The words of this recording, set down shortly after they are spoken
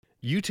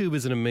YouTube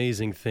is an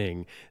amazing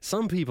thing.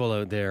 Some people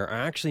out there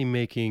are actually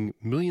making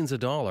millions of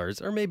dollars,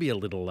 or maybe a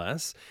little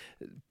less,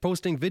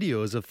 posting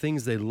videos of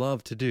things they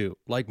love to do,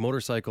 like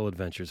motorcycle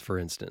adventures, for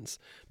instance.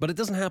 But it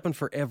doesn't happen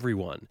for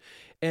everyone.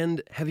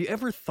 And have you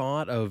ever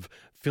thought of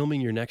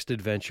filming your next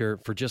adventure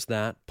for just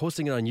that,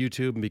 posting it on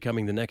YouTube and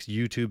becoming the next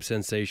YouTube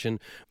sensation?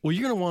 Well,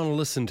 you're going to want to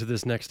listen to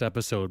this next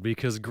episode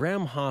because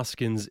Graham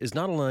Hoskins is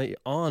not only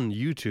on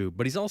YouTube,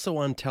 but he's also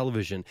on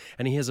television,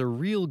 and he has a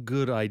real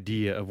good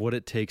idea of what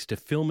it takes to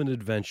film an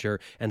adventure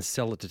and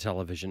sell it to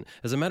television.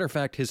 As a matter of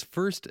fact, his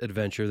first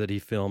adventure that he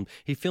filmed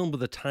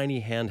with a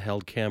tiny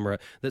handheld camera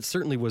that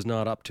certainly was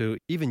not up to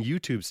even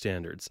YouTube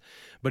standards.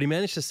 But he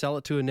managed to sell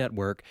it to a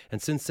network,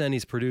 and since then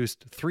he's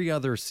produced 3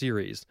 other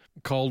series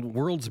called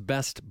World's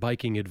Best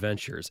Biking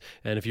Adventures.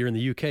 And if you're in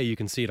the UK, you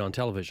can see it on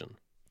television.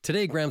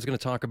 Today, Graham's going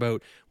to talk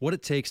about what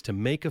it takes to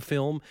make a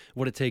film,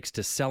 what it takes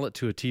to sell it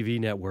to a TV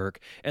network,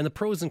 and the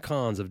pros and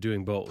cons of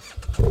doing both.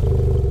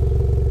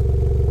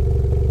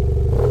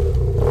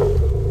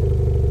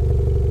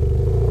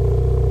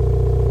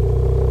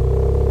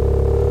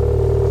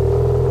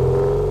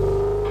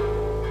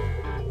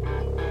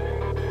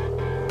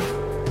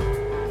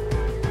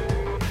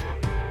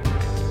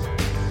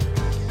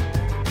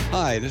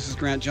 Hi, this is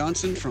Grant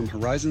Johnson from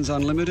Horizons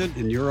Unlimited,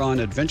 and you're on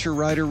Adventure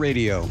Rider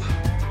Radio.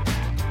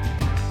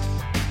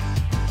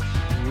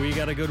 We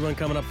got a good one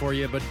coming up for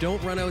you, but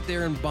don't run out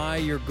there and buy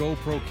your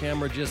GoPro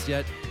camera just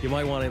yet. You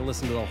might want to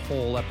listen to the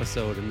whole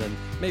episode, and then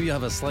maybe you'll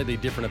have a slightly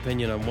different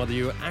opinion on whether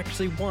you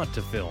actually want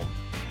to film.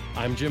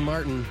 I'm Jim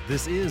Martin.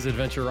 This is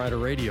Adventure Rider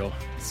Radio.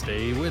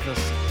 Stay with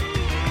us.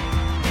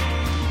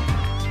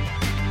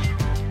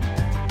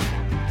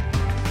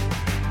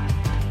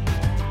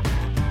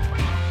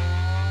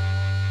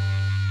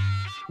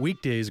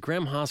 Weekdays,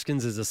 Graham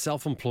Hoskins is a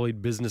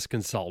self-employed business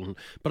consultant,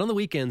 but on the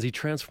weekends he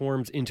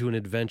transforms into an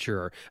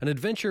adventurer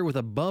with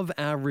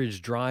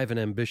above-average drive and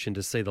ambition,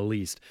 to say the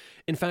least.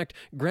 In fact,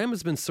 Graham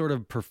has been sort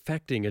of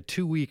perfecting a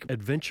 2-week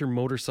adventure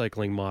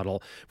motorcycling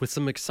model with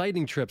some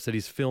exciting trips that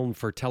he's filmed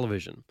for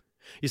television.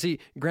 You see,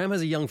 Graham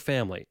has a young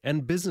family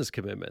and business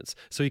commitments,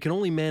 so he can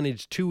only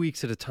manage 2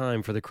 weeks at a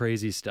time for the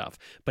crazy stuff.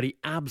 But he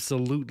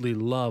absolutely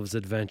loves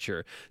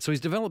adventure. So he's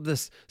developed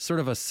this sort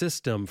of a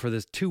system for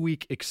this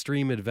 2-week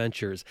extreme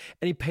adventures.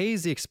 And he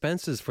pays the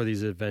expenses for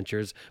these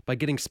adventures by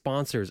getting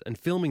sponsors and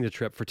filming the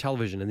trip for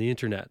television and the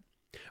internet.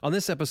 On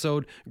this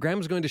episode,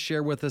 Graham's going to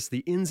share with us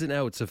the ins and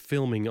outs of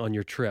filming on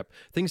your trip,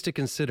 things to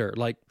consider,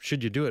 like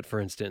should you do it, for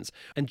instance,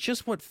 and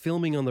just what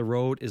filming on the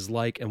road is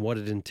like and what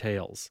it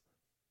entails.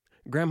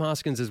 Graham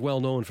Hoskins is well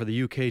known for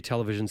the UK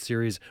television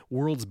series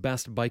World's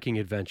Best Biking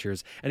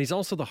Adventures, and he's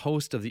also the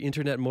host of the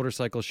internet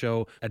motorcycle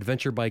show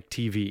Adventure Bike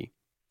TV.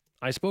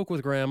 I spoke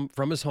with Graham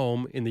from his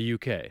home in the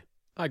UK.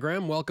 Hi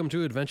Graham, welcome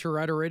to Adventure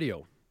Rider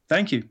Radio.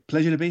 Thank you.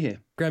 Pleasure to be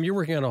here. Graham, you're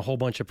working on a whole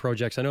bunch of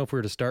projects. I know if we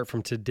were to start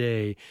from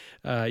today,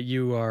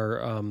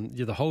 you're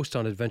the host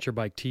on Adventure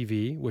Bike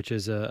TV, which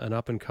is an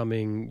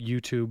up-and-coming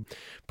YouTube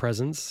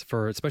presence,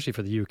 especially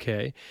for the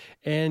UK.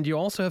 And you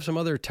also have some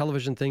other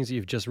television things that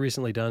you've just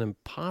recently done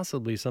and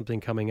possibly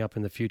something coming up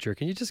in the future.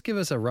 Can you just give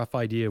us a rough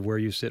idea of where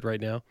you sit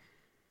right now?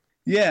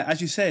 Yeah,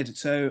 as you said.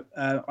 So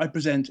I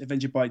present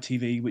Adventure Bike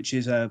TV, which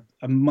is a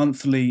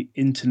monthly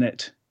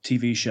internet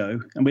TV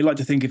show. And we like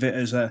to think of it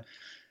as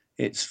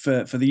it's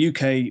for the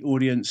UK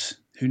audience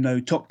who know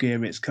Top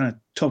Gear. It's kind of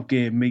Top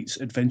Gear meets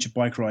adventure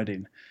bike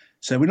riding.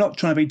 So we're not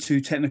trying to be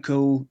too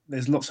technical.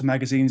 There's lots of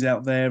magazines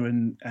out there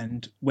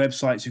and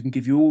websites who can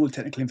give you all the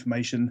technical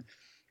information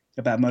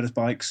about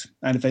motorbikes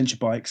and adventure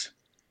bikes.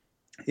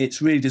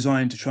 It's really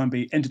designed to try and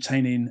be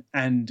entertaining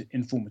and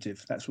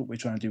informative. That's what we're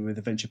trying to do with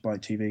Adventure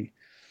Bike TV.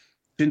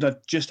 And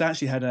I've just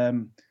actually had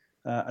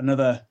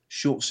another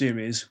short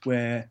series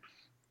where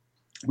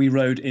we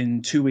rode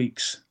in 2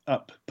 weeks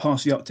up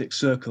past the Arctic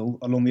Circle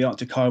along the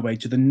Arctic Highway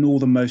to the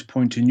northernmost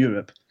point in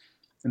Europe,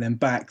 and then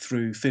back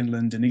through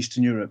Finland and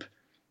Eastern Europe.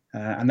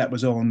 And that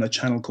was on a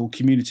channel called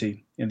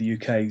Community in the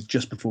UK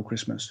just before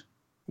Christmas.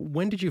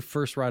 When did you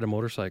first ride a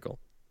motorcycle?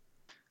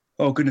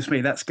 Oh, goodness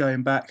me, that's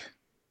going back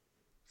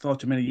far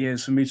too many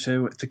years for me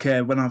to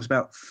care. When I was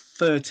about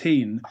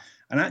 13,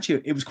 and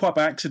actually it was quite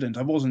by accident.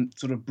 I wasn't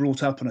sort of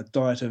brought up on a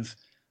diet of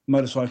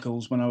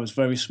motorcycles when I was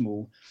very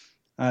small.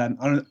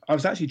 I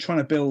was actually trying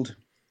to build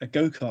a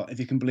go-kart, if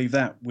you can believe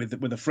that, with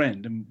a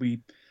friend, and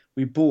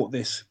we bought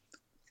this.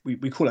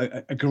 We call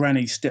it a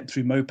granny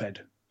step-through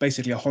moped,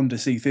 basically a Honda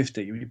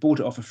C50. We bought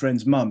it off a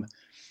friend's mum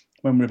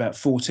when we were about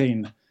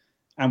 14,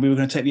 and we were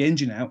going to take the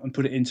engine out and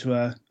put it into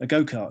a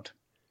go-kart.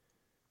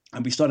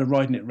 And we started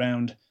riding it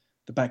around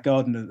the back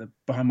garden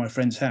behind my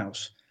friend's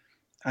house,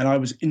 and I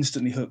was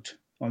instantly hooked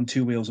on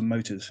 2 wheels and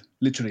motors.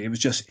 Literally, it was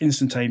just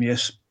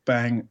instantaneous,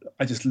 bang.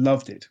 I just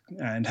loved it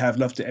and have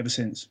loved it ever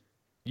since.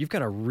 You've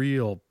got a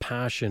real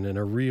passion and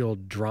a real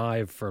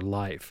drive for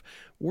life.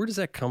 Where does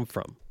that come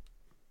from?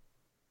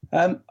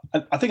 I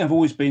think I've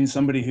always been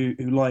somebody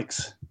who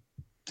likes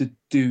to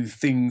do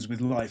things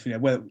with life. You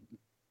know,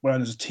 when I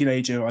was a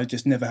teenager, I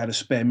just never had a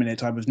spare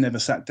minute. I was never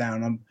sat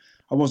down.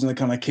 I wasn't the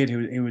kind of kid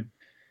who would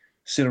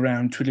sit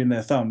around twiddling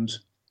their thumbs.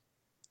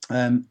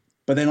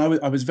 But then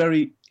I was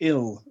very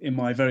ill in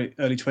my very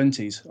early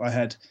 20s. I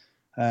had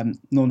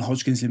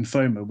non-Hodgkin's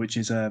lymphoma, which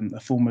is a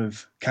form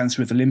of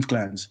cancer of the lymph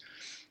glands.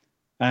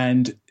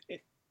 And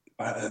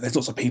there's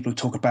lots of people who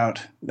talk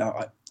about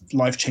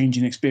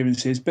life-changing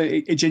experiences, but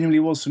it genuinely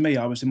was for me.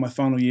 I was in my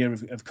final year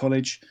of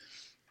college.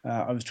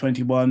 I was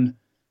 21.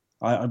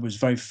 I was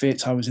very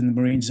fit. I was in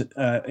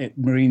the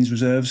Marines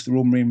Reserves, the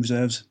Royal Marine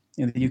Reserves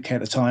in the UK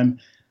at the time,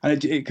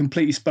 and it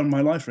completely spun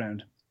my life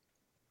around.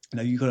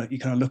 You kind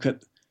of look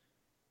at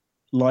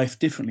life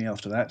differently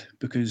after that,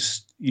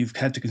 because you've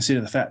had to consider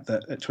the fact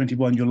that at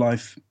 21 your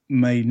life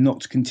may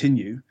not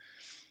continue.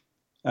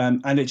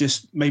 And it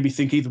just made me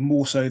think even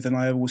more so than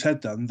I always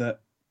had done,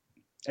 that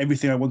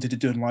everything I wanted to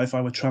do in life,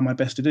 I would try my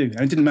best to do.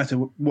 And it didn't matter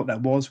what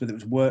that was, whether it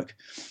was work,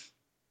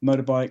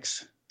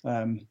 motorbikes,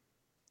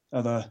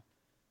 other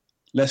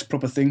less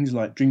proper things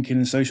like drinking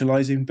and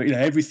socializing. But,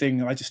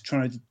 everything I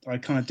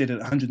kind of did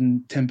at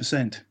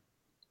 110%.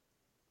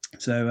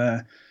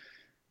 So,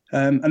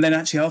 and then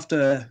actually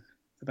after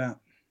about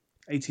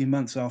 18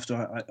 months after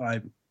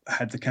I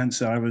had the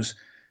cancer, I was,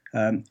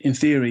 in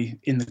theory,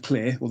 in the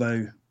clear,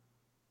 although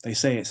they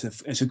say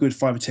it's a good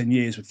 5 or 10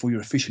 years before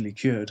you're officially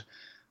cured.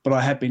 But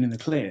I had been in the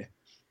clear.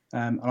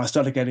 And I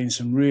started getting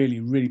some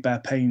really, really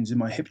bad pains in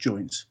my hip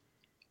joints,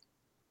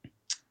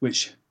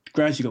 which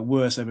gradually got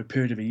worse over a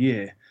period of a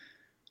year.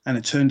 And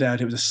it turned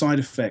out it was a side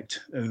effect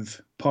of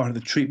part of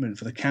the treatment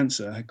for the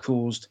cancer had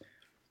caused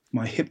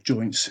my hip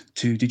joints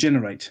to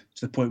degenerate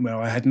to the point where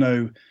I had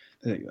a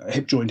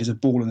hip joint is a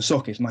ball and a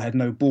socket, and I had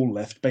no ball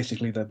left.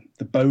 Basically, the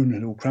bone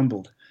had all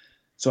crumbled.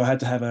 So I had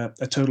to have a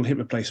total hip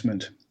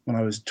replacement when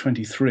I was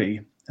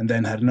 23, and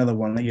then had another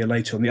one a year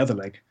later on the other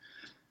leg.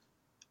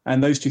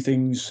 And those two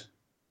things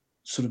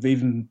sort of it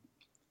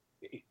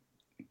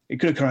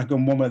could have kind of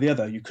gone one way or the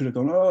other. You could have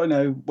gone, oh,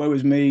 no, woe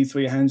is me,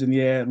 throw your hands in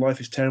the air, life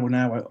is terrible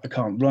now, I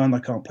can't run, I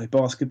can't play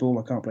basketball,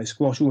 I can't play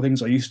squash, all the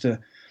things I used to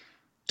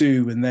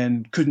do and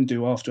then couldn't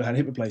do after I had a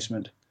hip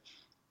replacement.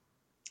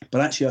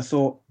 But actually I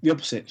thought the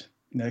opposite.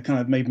 It kind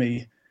of made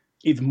me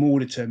even more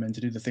determined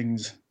to do the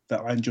things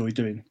that I enjoy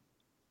doing.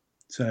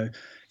 So,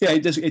 yeah,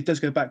 it does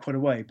go back quite a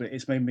way, but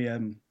it's made me a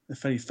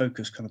fairly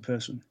focused kind of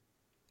person.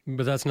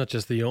 But that's not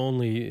just the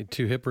only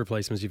 2 hip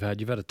replacements you've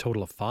had. You've had a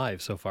total of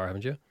 5 so far,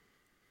 haven't you?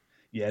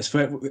 Yes,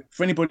 for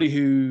anybody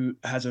who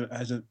has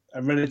a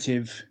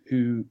relative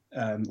who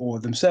or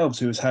themselves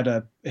who has had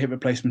a hip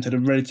replacement at a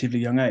relatively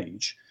young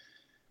age,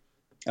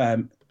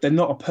 they're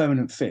not a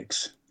permanent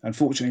fix.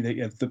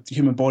 Unfortunately, the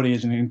human body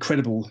is an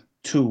incredible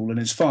tool, and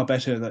it's far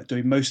better at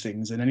doing most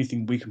things than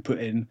anything we can put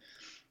in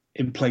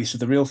place of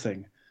the real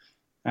thing.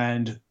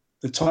 And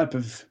the type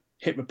of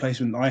hip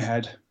replacement I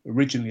had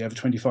originally over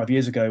 25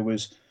 years ago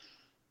was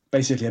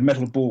basically a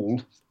metal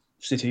ball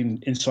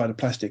sitting inside a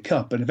plastic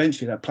cup, and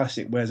eventually that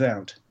plastic wears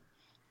out.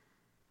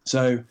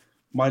 So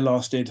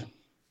the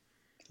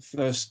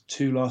first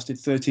 2 lasted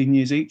 13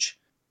 years each,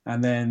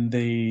 and then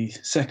the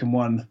second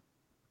one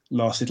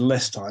lasted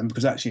less time,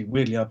 because actually,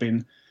 weirdly, I've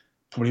been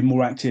probably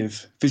more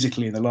active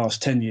physically in the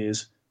last 10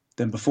 years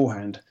than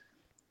beforehand.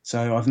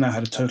 So I've now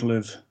had a total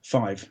of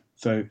 5.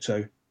 So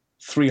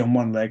 3 on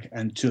one leg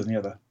and 2 on the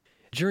other.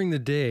 During the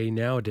day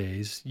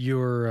nowadays,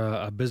 you're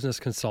a business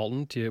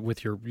consultant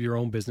with your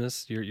own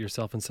business,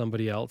 yourself and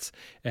somebody else.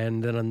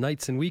 And then on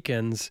nights and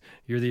weekends,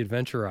 you're the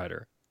adventure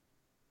rider.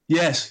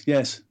 Yes.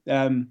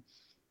 I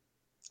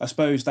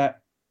suppose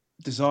that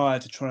desire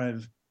to try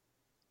and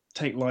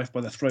take life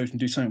by the throat and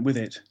do something with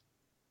it,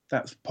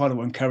 that's part of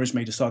what encouraged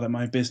me to start up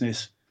my own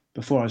business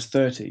before I was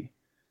 30.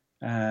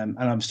 And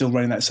I'm still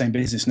running that same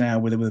business now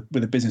with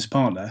a business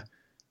partner.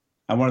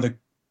 And one of the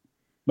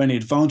many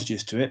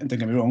advantages to it, and don't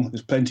get me wrong,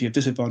 there's plenty of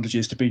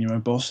disadvantages to being your own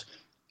boss,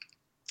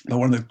 but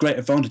one of the great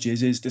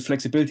advantages is the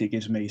flexibility it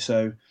gives me.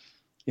 So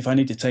if I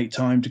need to take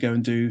time to go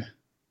and do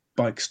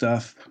bike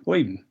stuff, or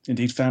even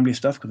indeed family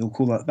stuff, because we'll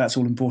call that's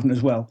all important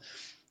as well,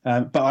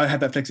 but I have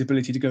that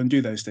flexibility to go and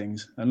do those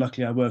things. And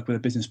luckily I work with a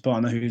business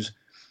partner who's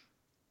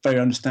very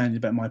understanding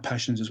about my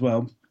passions as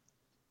well.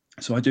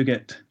 So I do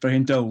get very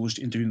indulged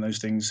in doing those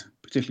things,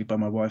 particularly by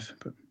my wife,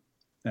 but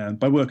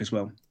by work as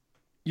well.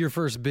 Your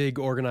first big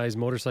organized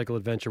motorcycle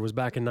adventure was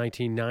back in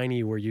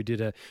 1990, where you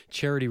did a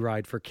charity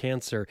ride for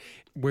cancer,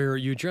 where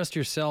you dressed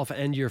yourself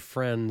and your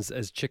friends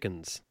as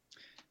chickens.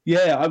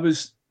 Yeah, I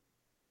was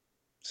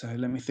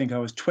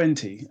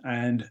 20,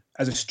 and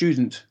as a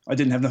student, I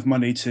didn't have enough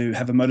money to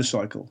have a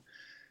motorcycle.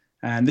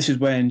 And this is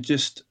when,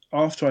 just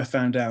after I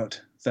found out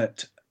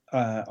that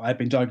I had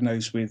been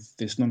diagnosed with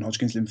this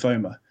non-Hodgkin's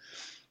lymphoma,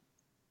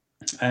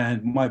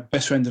 and my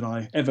best friend and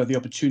I, ever the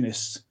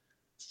opportunists,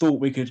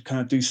 thought we could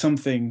kind of do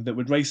something that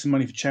would raise some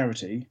money for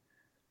charity,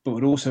 but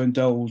would also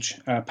indulge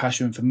our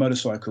passion for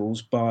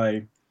motorcycles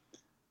by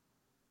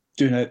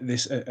doing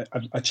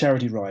a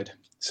charity ride.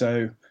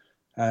 So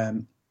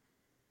it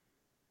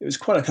was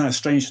quite a kind of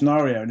strange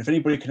scenario. And if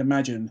anybody can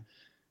imagine,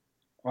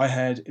 I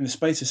had, in the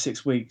space of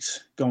 6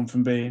 weeks, gone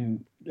from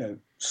being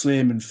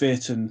slim and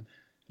fit and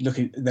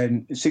looking,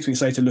 then 6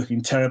 weeks later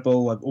looking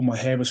terrible. All my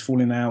hair was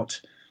falling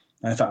out.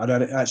 And in fact,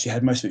 I'd actually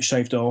had most of it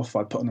shaved off.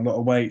 I'd put on a lot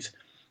of weight.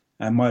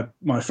 And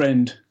my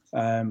friend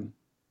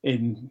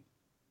in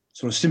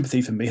sort of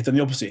sympathy for me, had done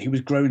the opposite. He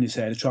was growing his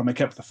hair to try and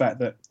make up for the fact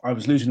that I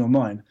was losing all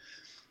mine.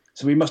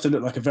 So we must have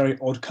looked like a very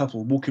odd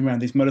couple walking around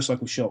these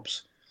motorcycle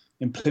shops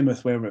in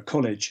Plymouth where we were at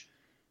college,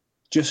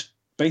 just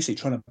basically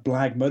trying to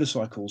blag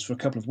motorcycles for a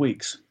couple of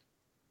weeks.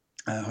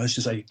 I used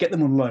to say, get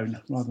them on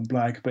loan rather than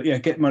blag, but yeah,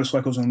 get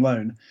motorcycles on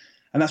loan.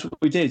 And that's what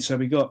we did. So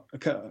we got a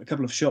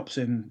couple of shops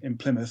in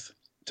Plymouth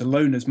to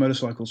loan us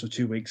motorcycles for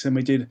 2 weeks. And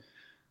we did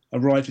a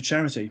ride for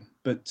charity.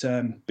 But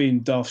being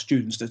daft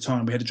students at the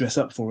time, we had to dress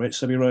up for it.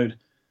 So we rode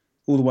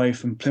all the way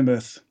from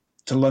Plymouth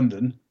to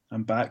London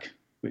and back,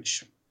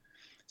 which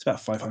it's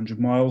about 500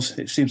 miles.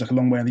 It seems like a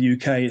long way in the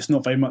UK. It's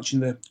not very much in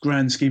the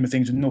grand scheme of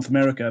things in North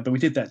America, but we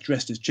did that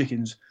dressed as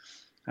chickens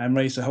and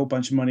raised a whole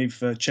bunch of money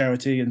for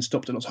charity and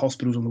stopped at lots of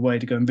hospitals on the way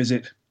to go and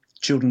visit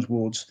children's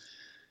wards.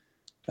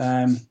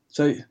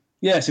 So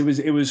yes,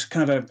 it was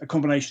kind of a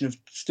combination of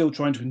still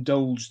trying to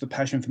indulge the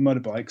passion for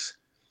motorbikes,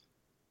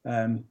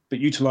 but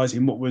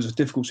utilising what was a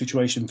difficult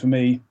situation for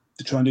me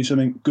to try and do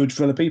something good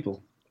for other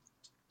people.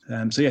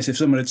 So yes, if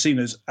someone had seen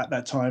us at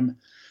that time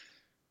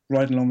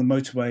riding along the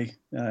motorway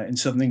in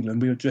southern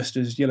England, we were dressed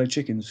as yellow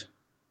chickens.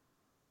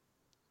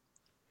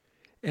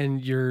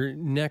 And your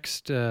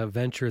next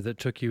venture that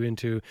took you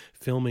into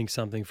filming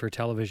something for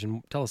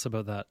television, tell us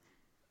about that.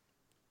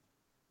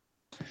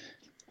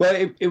 Well,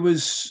 it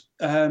was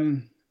there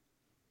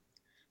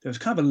was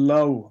kind of a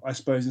lull, I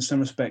suppose, in some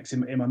respects in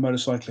my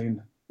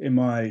motorcycling in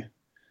my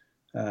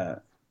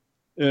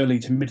early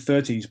to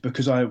mid-30s,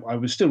 because I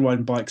was still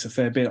riding bikes a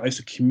fair bit. I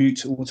used to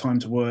commute all the time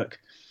to work,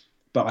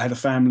 but I had a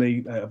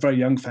family, a very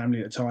young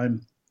family at the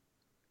time,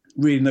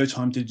 really no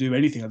time to do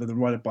anything other than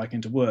ride a bike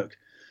into work.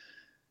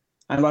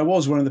 And I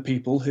was one of the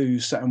people who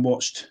sat and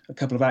watched a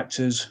couple of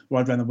actors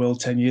ride around the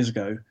world 10 years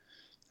ago.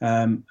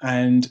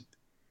 And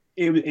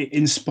it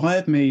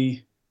inspired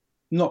me,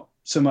 not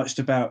so much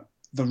about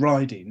the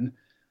riding,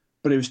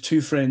 but it was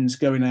two friends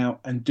going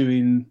out and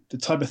doing the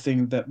type of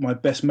thing that my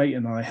best mate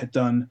and I had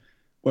done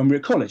when we were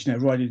at college,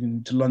 riding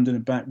into London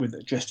and back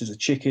with dressed as the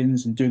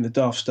chickens and doing the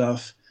daft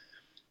stuff.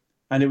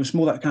 And it was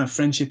more that kind of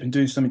friendship and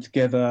doing something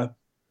together,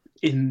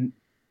 in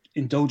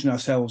indulging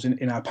ourselves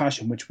in our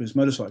passion, which was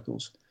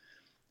motorcycles.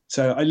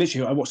 So I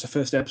watched the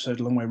first episode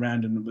a long way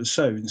around and was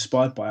so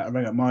inspired by it. I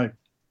rang up my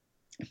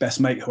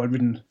best mate who I'd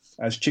ridden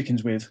as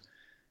chickens with.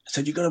 I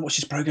said, "You got to watch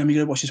this program. You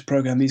got to watch this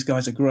program. These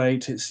guys are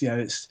great."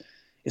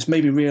 It's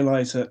made me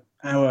realise that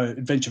our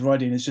adventure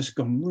riding has just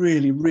gone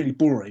really, really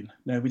boring.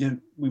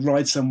 We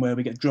ride somewhere,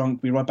 we get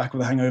drunk, we ride back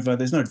with a hangover.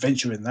 There's no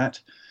adventure in that.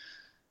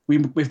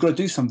 We've got to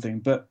do something.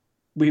 But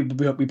we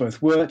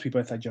both worked. We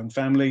both had young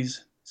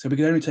families, so we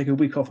could only take a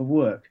week off of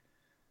work.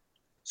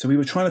 So we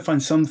were trying to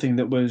find something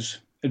that was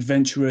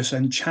adventurous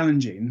and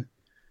challenging,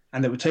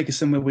 and that would take us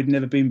somewhere we'd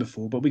never been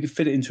before, but we could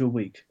fit it into a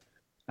week.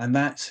 And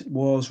that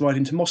was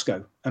riding to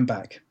Moscow and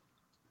back.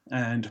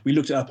 And we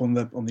looked it up on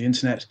the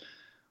internet.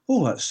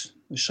 Oh, that's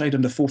a shade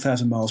under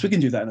 4,000 miles. We can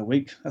do that in a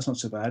week. That's not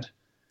so bad.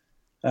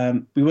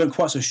 We weren't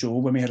quite so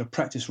sure when we had a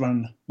practice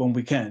run one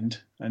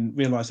weekend and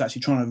realised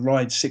actually trying to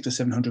ride 600 or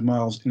 700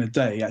 miles in a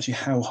day, actually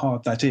how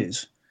hard that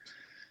is.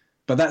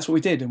 But that's what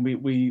we did, and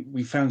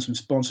we found some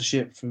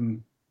sponsorship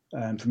from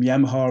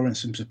Yamaha and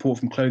some support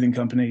from clothing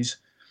companies.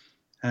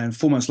 And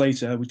 4 months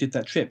later, we did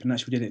that trip, and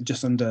actually we did it in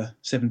just under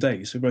 7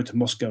 days. We rode to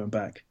Moscow and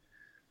back.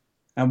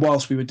 And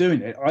whilst we were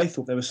doing it, I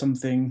thought there was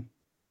something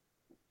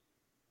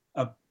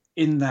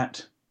in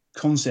that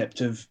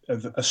concept of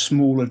a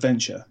small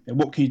adventure.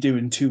 What can you do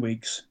in 2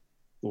 weeks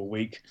or a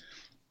week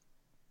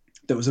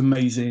that was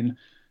amazing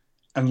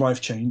and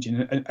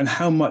life-changing? And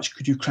how much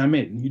could you cram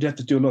in? You'd have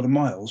to do a lot of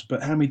miles,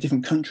 but how many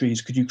different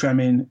countries could you cram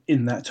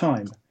in that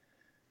time?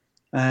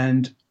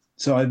 And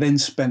so I then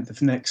spent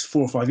the next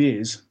 4 or 5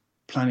 years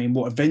planning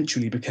what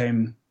eventually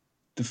became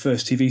the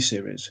first TV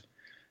series,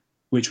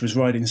 which was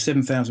riding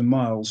 7,000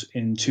 miles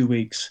in 2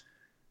 weeks,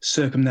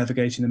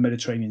 circumnavigating the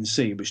Mediterranean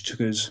Sea, which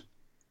took us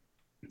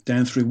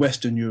down through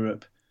Western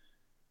Europe,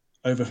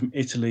 over from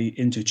Italy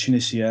into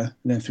Tunisia,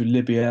 and then through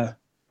Libya,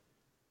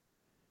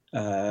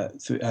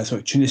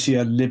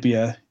 Tunisia,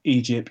 Libya,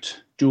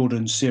 Egypt,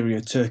 Jordan,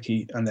 Syria,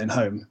 Turkey, and then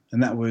home.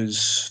 And that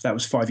was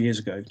 5 years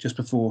ago, just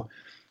before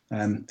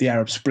the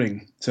Arab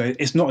Spring. So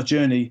it's not a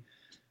journey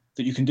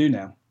that you can do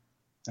now.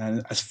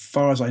 And as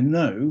far as I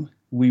know,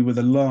 we were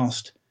the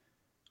last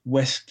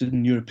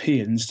Western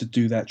Europeans to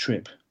do that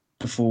trip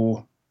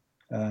before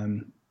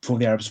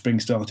the Arab Spring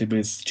started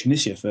with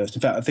Tunisia first.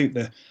 In fact, I think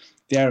the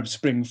Arab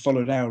Spring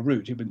followed our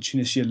route. It went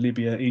Tunisia,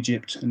 Libya,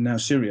 Egypt, and now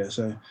Syria.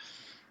 So,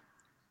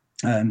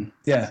 and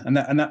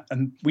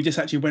we just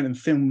actually went and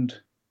filmed.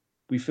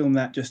 We filmed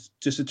that just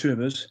the two of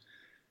us.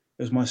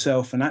 It was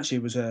myself, and actually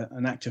it was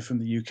an actor from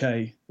the UK,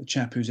 a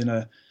chap who's in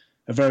a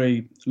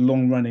very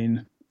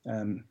long-running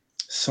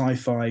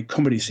sci-fi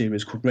comedy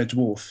series called Red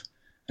Dwarf,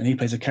 and he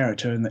plays a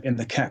character in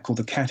the cat called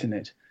the Cat in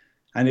it.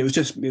 And it was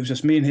just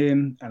me and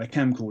him and a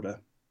camcorder.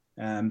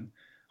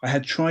 I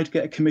had tried to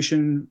get a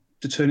commission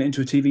to turn it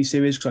into a TV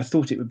series because I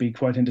thought it would be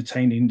quite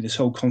entertaining, this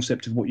whole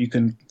concept of what you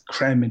can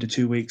cram into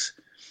 2 weeks.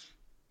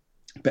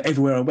 But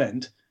everywhere I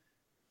went,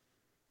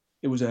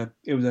 it was a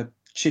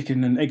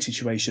chicken and egg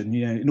situation.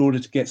 In order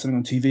to get something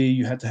on TV,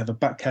 you had to have a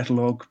back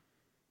catalogue,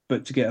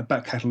 but to get a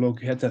back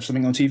catalogue, you had to have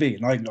something on TV,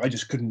 and I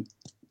just couldn't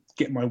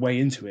get my way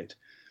into it.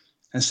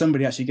 And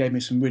somebody actually gave me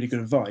some really good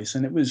advice,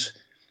 and it was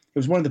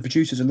one of the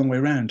producers a long way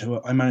around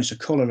who I managed to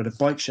collar at a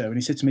bike show, and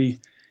he said to me,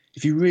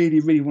 if you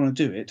really, really want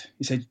to do it,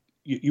 he said,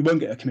 you won't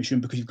get a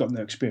commission because you've got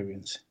no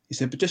experience. He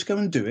said, but just go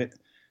and do it,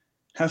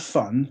 have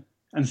fun,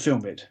 and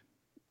film it.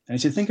 And he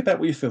said, think about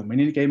what you're filming.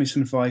 And he gave me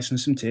some advice and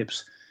some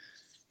tips.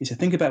 He said,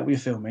 think about what you're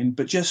filming,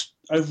 but just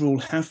overall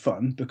have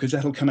fun, because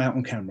that'll come out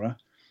on camera.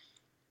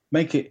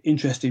 Make it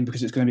interesting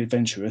because it's going to be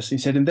adventurous. He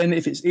said, and then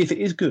if it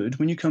is good,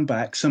 when you come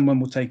back, someone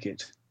will take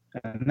it.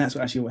 And that's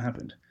actually what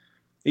happened.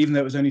 Even though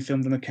it was only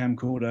filmed on a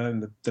camcorder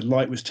and the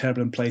light was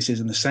terrible in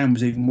places and the sound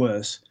was even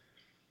worse,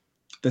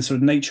 the sort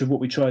of nature of what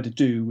we tried to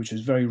do, which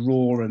was very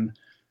raw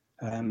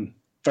and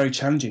very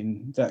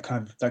challenging, that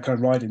kind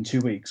of ride in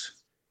 2 weeks.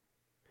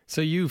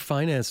 So you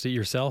financed it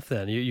yourself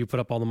then? You put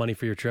up all the money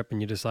for your trip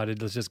and you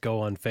decided, let's just go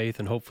on faith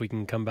and hopefully we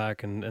can come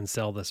back and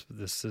sell this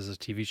as a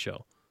TV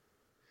show.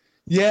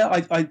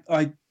 Yeah,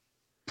 I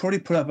probably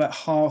put up about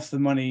half the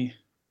money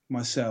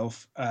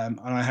myself, and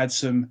I had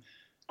some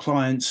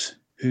clients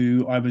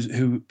who I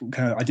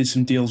did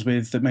some deals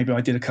with, that maybe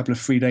I did a couple of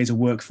 3 days of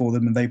work for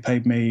them and they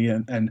paid me,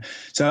 and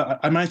so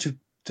I managed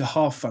to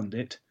half fund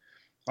it.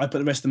 I put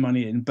the rest of the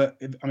money in,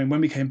 but when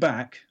we came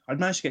back, I'd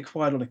managed to get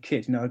quite a lot of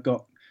kit. I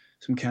got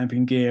some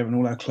camping gear and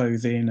all our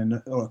clothing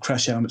and all our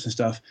crash helmets and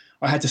stuff.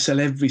 I had to sell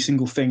every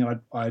single thing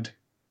I'd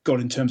got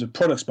in terms of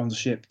product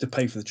sponsorship to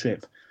pay for the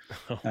trip.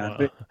 Oh, wow.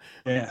 But,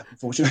 yeah,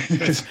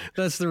 unfortunately.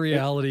 That's the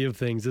reality of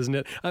things, isn't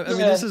it? I mean,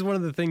 this is one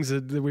of the things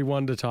that we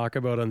wanted to talk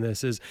about on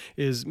this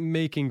is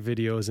making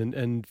videos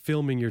and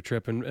filming your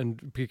trip,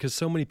 and because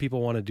so many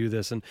people want to do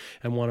this and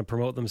want to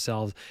promote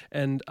themselves.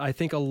 And I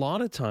think a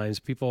lot of times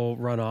people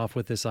run off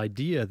with this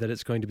idea that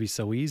it's going to be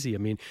so easy. I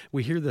mean,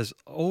 we hear this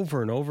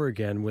over and over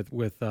again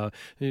with to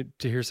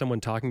hear someone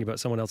talking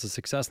about someone else's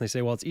success, and they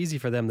say, well, it's easy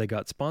for them, they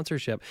got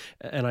sponsorship.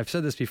 And I've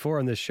said this before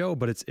on this show,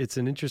 but it's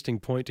an interesting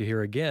point to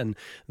hear again,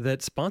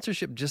 that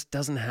sponsorship just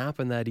doesn't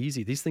happen that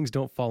easy. These things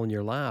don't fall in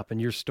your lap. And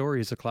your story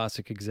is a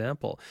classic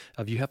example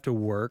of you have to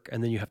work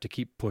and then you have to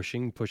keep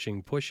pushing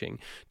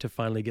to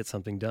finally get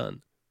something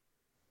done.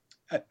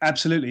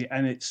 Absolutely.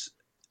 And it's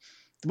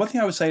the one thing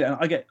I would say, and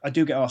I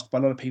do get asked by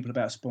a lot of people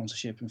about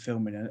sponsorship and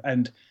filming,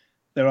 and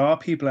there are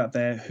people out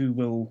there who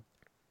will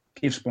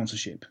give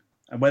sponsorship,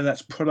 and whether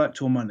that's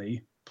product or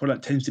money,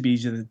 product tends to be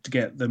easier to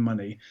get than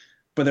money,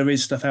 but there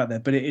is stuff out there.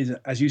 But it is,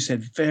 as you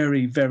said,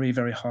 very, very,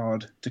 very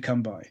hard to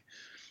come by.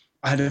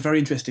 I had a very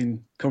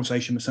interesting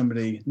conversation with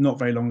somebody not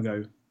very long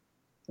ago,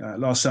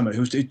 last summer, who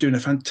was doing a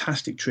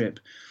fantastic trip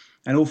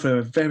and also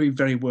a very,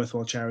 very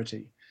worthwhile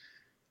charity.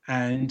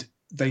 And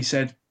they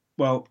said,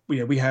 well,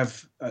 we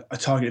have a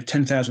target of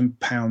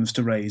 £10,000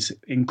 to raise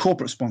in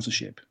corporate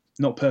sponsorship,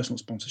 not personal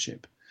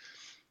sponsorship.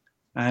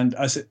 And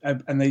I said,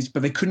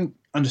 but they couldn't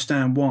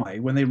understand why,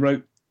 when they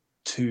wrote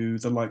to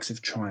the likes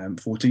of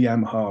Triumph or to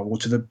Yamaha or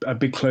to a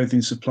big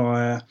clothing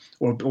supplier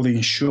or the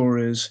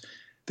insurers,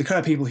 the kind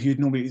of people who you'd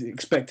normally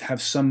expect to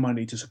have some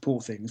money to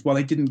support things, well,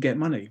 they didn't get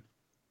money.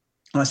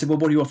 And I said, well,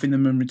 what are you offering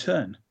them in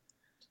return?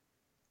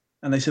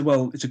 And they said,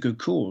 well, it's a good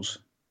cause.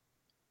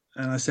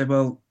 And I said,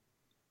 well,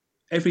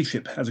 every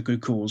trip has a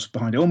good cause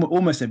behind it.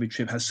 Almost every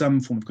trip has some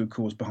form of good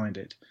cause behind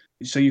it.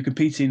 So you're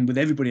competing with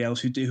everybody else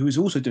who is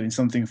also doing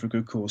something for a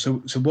good cause.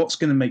 So what's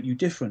going to make you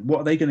different? What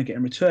are they going to get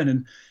in return?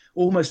 And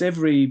almost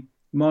every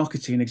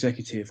marketing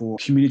executive or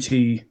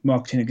community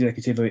marketing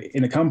executive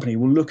in a company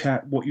will look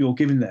at what you're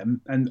giving them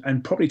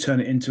and probably turn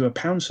it into a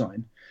pound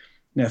sign.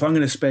 Now, if I'm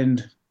going to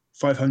spend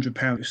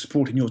 £500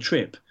 supporting your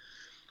trip,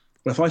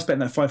 well, if I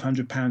spend that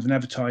 £500 in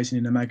advertising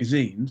in a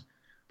magazine,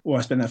 or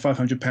I spend that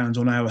 £500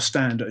 on our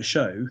stand at a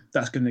show,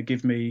 that's going to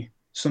give me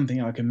something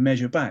I can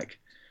measure back.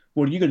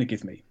 What are you going to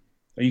give me?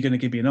 Are you going to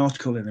give me an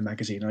article in the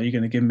magazine? Are you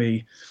going to give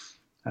me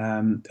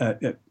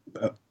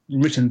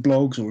written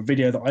blogs or a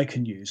video that I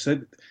can use? So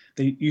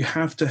you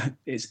have to.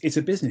 It's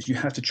a business. You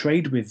have to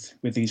trade with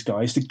these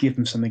guys to give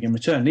them something in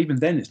return. And even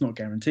then, it's not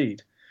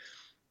guaranteed.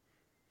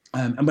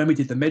 And when we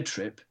did the Med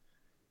trip,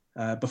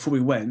 before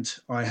we went,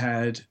 I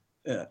had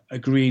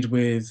agreed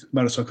with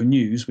Motorcycle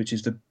News, which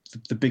is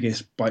the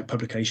biggest bike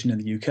publication in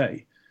the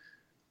UK,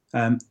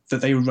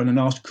 that they would run an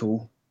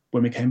article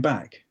when we came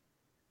back.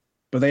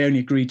 But they only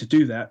agreed to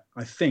do that,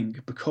 I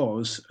think,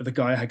 because of the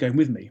guy I had going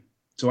with me.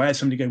 So I had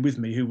somebody going with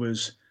me who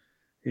was,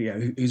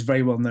 who's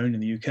very well known in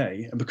the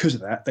UK, and because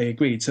of that, they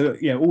agreed. So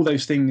all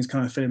those things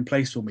kind of fell in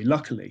place for me,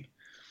 luckily.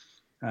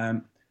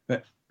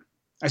 But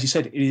as you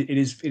said, it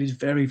is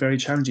very, very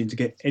challenging to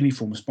get any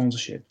form of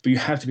sponsorship, but you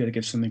have to be able to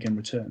give something in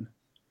return.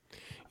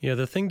 Yeah,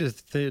 the thing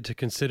to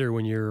consider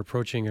when you're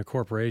approaching a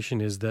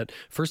corporation is that,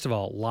 first of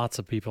all, lots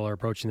of people are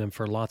approaching them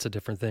for lots of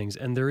different things,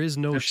 and there is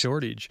no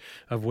shortage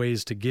of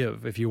ways to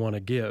give if you want to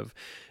give.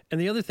 And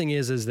the other thing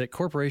is that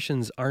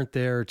corporations aren't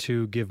there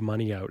to give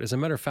money out. As a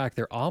matter of fact,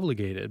 they're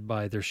obligated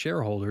by their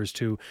shareholders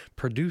to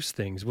produce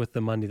things with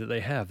the money that they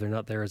have. They're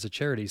not there as a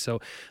charity. So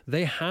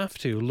they have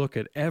to look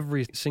at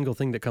every single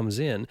thing that comes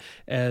in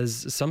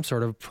as some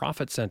sort of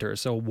profit center.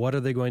 So what are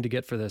they going to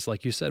get for this?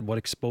 Like you said, what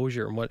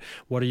exposure and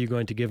what are you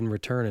going to give in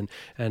return?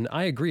 And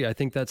I agree. I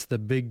think that's the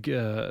big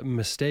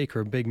mistake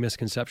or big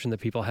misconception that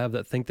people have,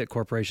 that think that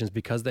corporations,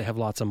 because they have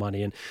lots of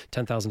money, and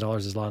 $10,000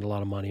 is not a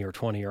lot of money, or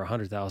 20 or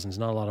 100,000 is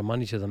not a lot of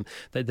money to them,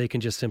 that they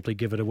can just simply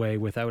give it away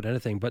without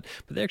anything. But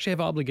they actually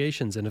have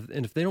obligations. And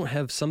if they don't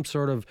have some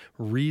sort of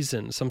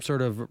reason, some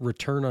sort of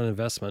return on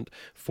investment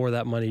for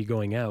that money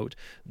going out,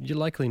 you're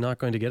likely not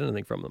going to get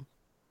anything from them.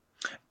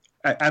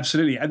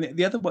 Absolutely. And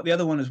the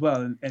other one as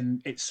well,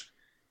 and it's,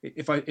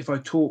 if I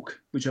talk,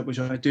 which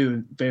I do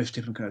in various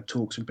different kind of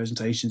talks and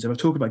presentations, if I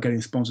talk about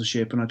getting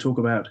sponsorship and I talk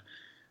about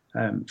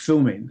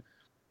filming,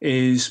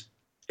 it's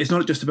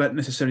not just about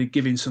necessarily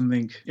giving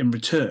something in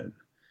return.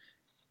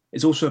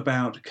 It's also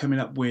about coming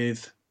up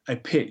with a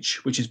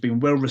pitch which has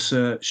been well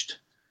researched,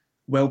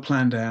 well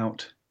planned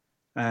out,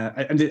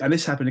 and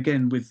this happened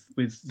again with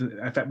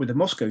the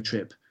Moscow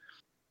trip.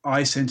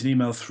 I sent an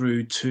email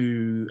through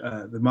to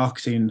the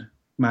marketing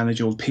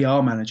manager or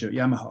PR manager at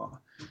Yamaha,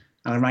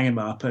 and I rang him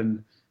up,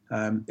 and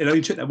it only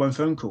took that one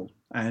phone call,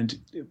 and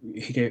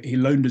he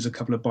loaned us a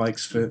couple of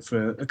bikes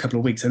for a couple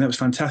of weeks, and that was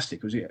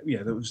fantastic.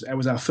 That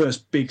was our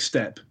first big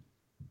step.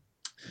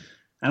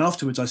 And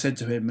afterwards, I said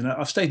to him, and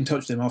I've stayed in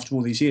touch with him after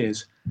all these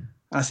years,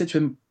 I said to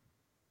him,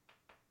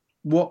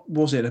 what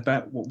was it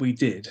about what we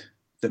did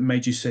that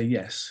made you say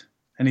yes?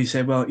 And he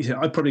said,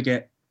 I'd probably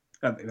get,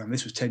 and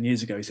this was 10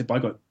 years ago, he said, but I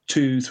got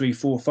 2, 3,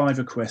 4, 5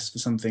 requests for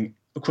something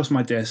across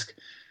my desk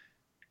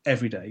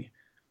every day.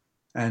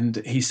 And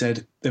he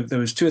said there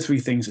was 2 or 3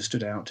 things that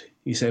stood out.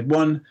 He said,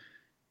 one,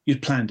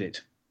 you'd planned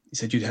it. He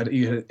said you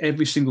had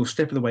every single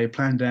step of the way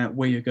planned out,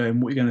 where you're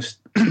going, what you're going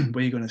to,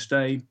 where you're going to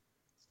stay.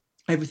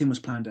 Everything was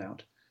planned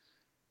out.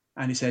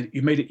 And he said,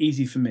 you made it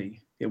easy for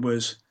me. It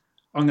was,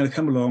 I'm going to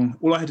come along.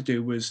 All I had to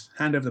do was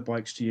hand over the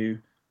bikes to you,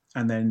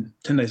 and then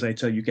 10 days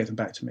later, you get them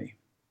back to me.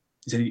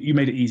 He said, you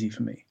made it easy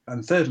for me.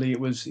 And thirdly,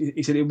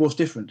 he said, it was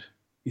different.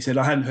 He said,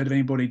 I hadn't heard of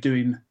anybody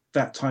doing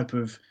that type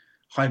of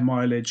high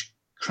mileage,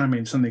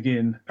 cramming something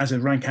in as a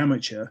rank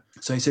amateur.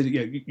 So he said,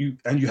 you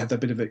had that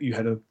bit of it.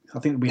 I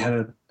think we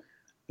had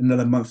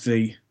another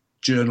monthly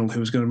journal who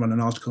was going to run an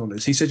article on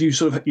this. He said,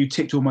 you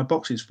ticked all my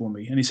boxes for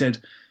me. And he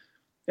said,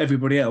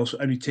 everybody else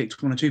only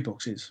ticked 1 or 2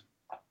 boxes.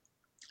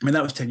 I mean,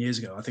 that was 10 years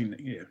ago. I think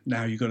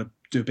now you've got to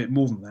do a bit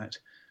more than that.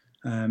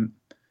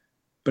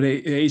 But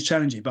it is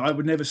challenging. But I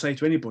would never say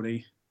to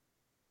anybody,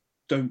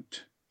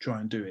 don't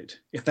try and do it.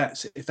 If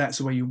that's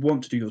the way you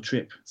want to do your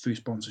trip through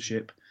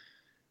sponsorship,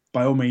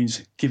 by all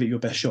means, give it your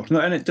best shot.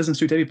 And it doesn't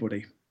suit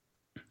everybody.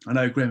 I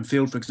know Graham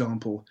Field, for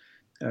example,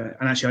 and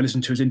actually I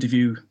listened to his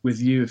interview with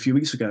you a few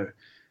weeks ago,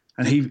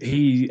 and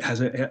he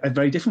has a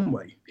very different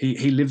way.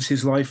 He lives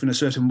his life in a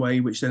certain way,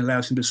 which then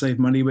allows him to save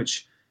money,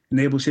 which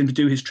enables him to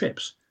do his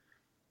trips.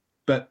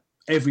 But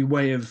every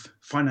way of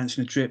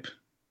financing a trip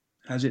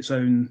has its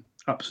own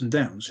ups and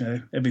downs.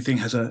 Everything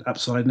has an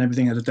upside and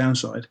everything has a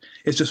downside.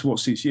 It's just what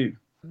suits you.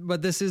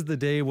 But this is the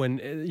day when,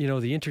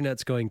 the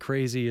internet's going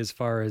crazy as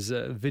far as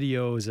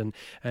videos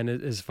and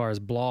as far as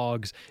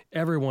blogs.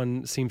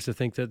 Everyone seems to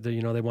think that,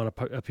 they want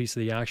a piece of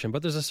the action.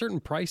 But there's a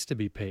certain price to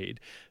be paid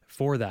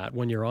for that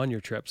when you're on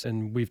your trips.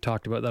 And we've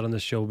talked about that on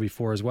this show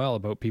before as well,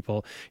 about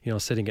people,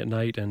 sitting at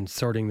night and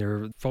sorting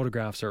their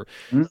photographs or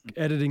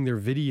editing their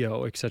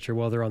video, et cetera,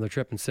 while they're on their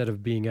trip instead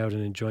of being out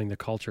and enjoying the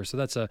culture. So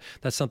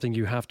that's something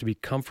you have to be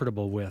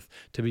comfortable with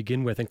to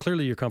begin with. And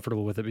clearly you're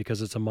comfortable with it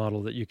because it's a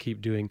model that you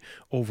keep doing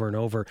over and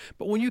over.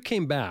 But when you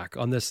came back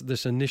on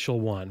this initial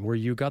one where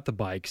you got the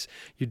bikes,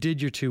 you did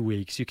your 2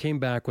 weeks, you came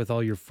back with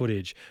all your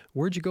footage,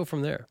 where'd you go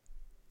from there?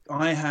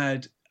 I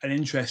had an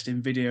interest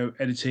in video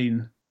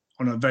editing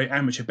on a very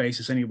amateur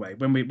basis anyway.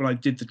 When I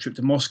did the trip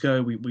to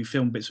Moscow, we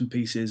filmed bits and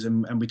pieces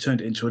and we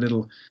turned it into a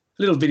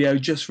little video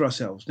just for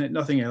ourselves,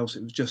 nothing else.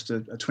 It was just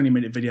a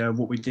 20-minute video of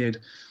what we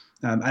did,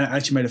 and it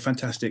actually made a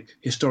fantastic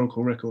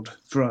historical record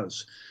for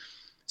us.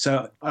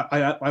 So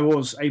I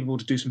was able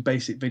to do some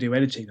basic video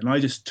editing, and I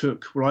just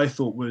took what I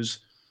thought was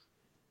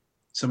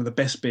some of the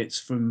best bits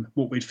from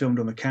what we'd filmed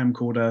on the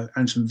camcorder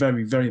and some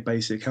very, very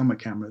basic helmet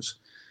cameras,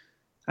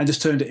 and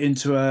just turned it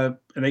into an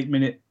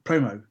 8-minute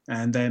promo.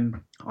 And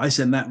then I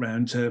sent that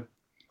round to,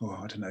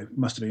 I don't know,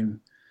 must have been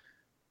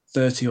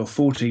 30 or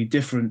 40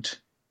 different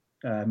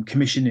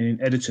commissioning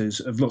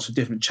editors of lots of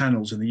different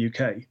channels in the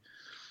UK,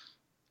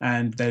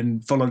 and then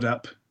followed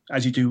up,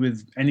 as you do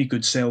with any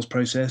good sales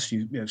process.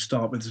 You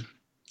start with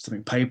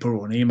something paper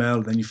or an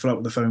email, then you follow up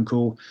with a phone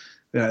call.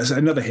 As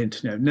another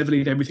hint, never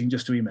leave everything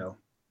just to email.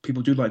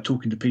 People do like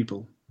talking to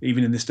people,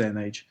 even in this day and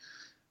age.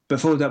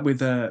 But followed up with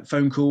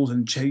phone calls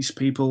and chase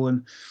people,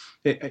 and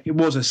it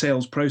was a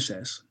sales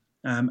process.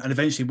 And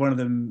eventually one of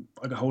them,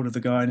 I got hold of the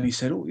guy and he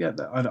said, oh yeah,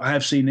 I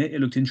have seen it. It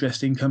looked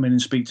interesting. Come in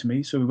and speak to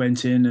me. So we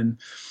went in and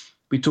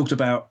we talked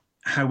about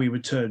how we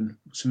would turn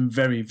some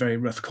very, very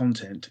rough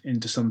content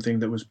into something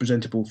that was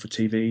presentable for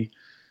TV.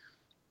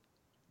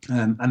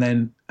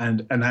 and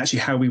actually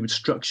how we would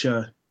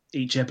structure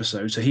each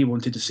episode. So he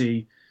wanted to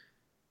see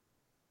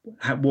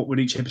what would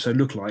each episode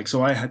look like.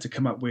 So I had to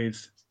come up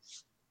with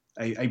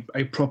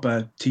a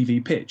proper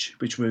TV pitch,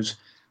 which was,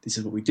 this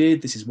is what we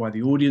did, this is why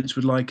the audience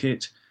would like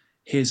it,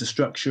 here's a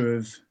structure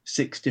of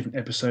 6 different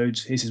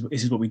episodes, this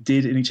is what we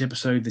did in each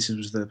episode, this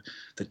was the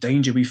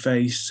danger we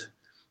faced,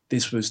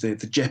 this was the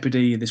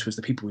jeopardy, this was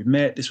the people we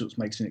met, this was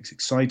what makes it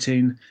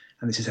exciting,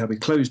 and this is how we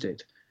closed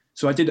it.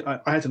 So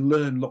I had to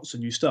learn lots of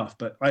new stuff,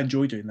 but I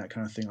enjoy doing that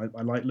kind of thing.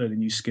 I like learning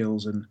new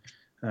skills and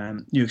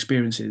new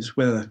experiences,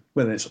 whether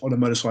it's on a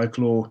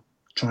motorcycle or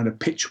trying to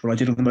pitch what I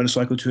did on the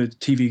motorcycle to a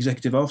TV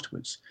executive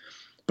afterwards.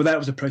 But that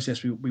was a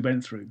process we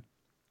went through.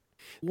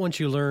 Once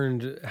you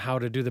learned how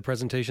to do the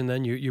presentation,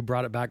 then you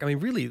brought it back. I mean,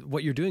 really,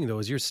 what you're doing, though,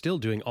 is you're still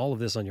doing all of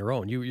this on your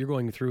own. You're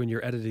going through and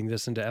you're editing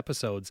this into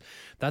episodes.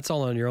 That's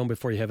all on your own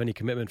before you have any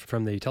commitment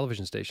from the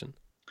television station.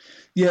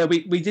 Yeah,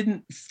 we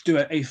didn't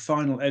do a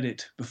final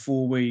edit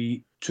before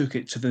we took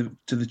it to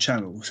the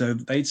channel. So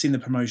they'd seen the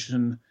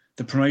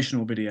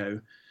promotional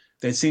video.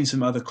 They'd seen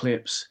some other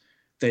clips.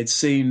 They'd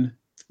seen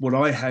what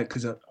I had,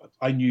 because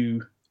I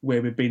knew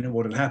where we'd been and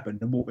what had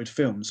happened and what we'd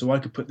filmed. So I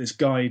could put this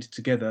guide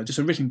together, just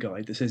a written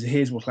guide that says,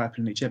 here's what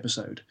happened in each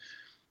episode.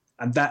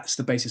 And that's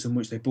the basis on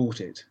which they bought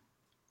it.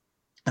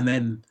 And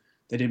then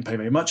they didn't pay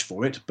very much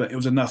for it, but it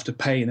was enough to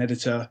pay an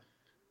editor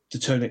to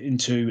turn it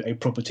into a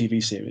proper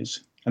TV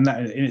series. And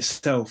that in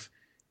itself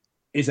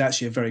is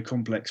actually a very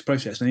complex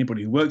process. And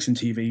anybody who works in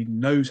TV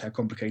knows how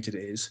complicated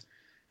it is.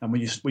 And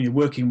when you're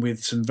working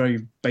with some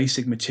very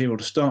basic material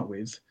to start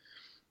with,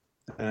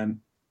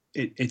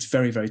 it's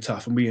very, very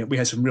tough. And we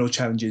had some real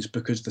challenges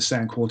because the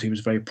sound quality was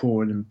very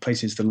poor, and in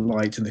places the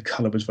light and the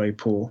colour was very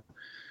poor.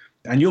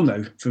 And you'll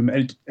know from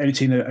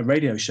editing a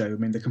radio show, I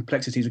mean, the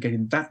complexities of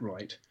getting that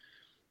right.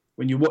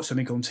 When you watch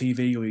something on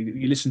TV or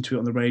you listen to it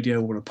on the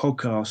radio or a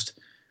podcast,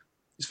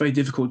 it's very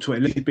difficult to,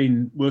 unless you've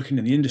been working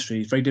in the industry,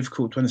 it's very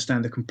difficult to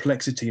understand the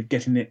complexity of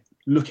getting it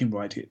looking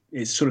right.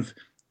 It's sort of,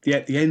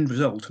 the end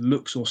result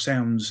looks or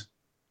sounds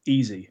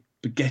easy,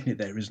 but getting it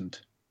there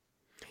isn't.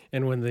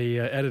 And when the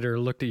editor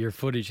looked at your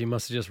footage, he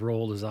must have just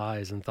rolled his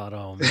eyes and thought,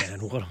 oh man,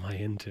 what am I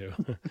into?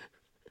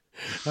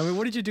 I mean,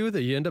 what did you do with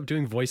it? You end up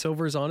doing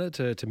voiceovers on it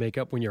to make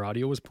up when your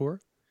audio was poor?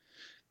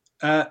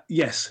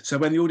 Yes. So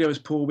when the audio was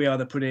poor, we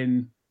either put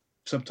in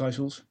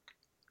subtitles,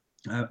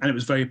 and it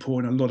was very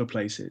poor in a lot of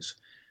places.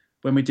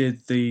 When we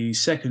did the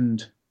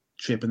second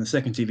trip and the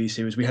second TV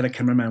series, we had a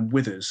cameraman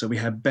with us, so we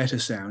had better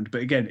sound.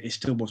 But again, it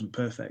still wasn't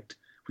perfect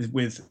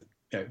with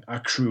our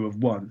crew of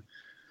one.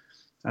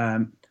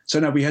 So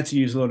no, we had to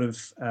use a lot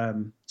of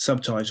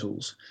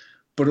subtitles,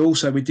 but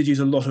also we did use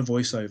a lot of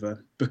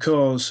voiceover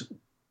because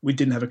we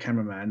didn't have a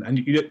cameraman. And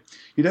you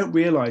don't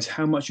realise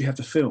how much you have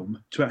to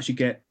film to actually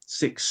get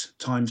 6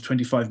 times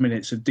 25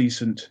 minutes of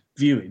decent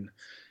viewing.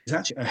 It's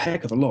actually a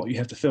heck of a lot you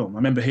have to film. I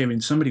remember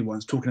hearing somebody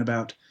once talking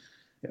about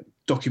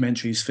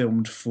documentaries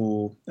filmed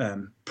for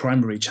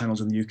primary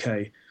channels in the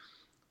UK.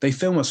 They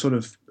film a sort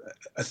of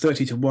a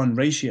 30-to-1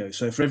 ratio.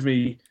 So for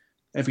every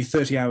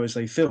 30 hours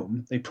they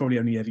film, they probably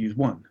only ever use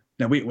one.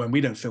 Now, we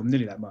don't film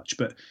nearly that much,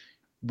 but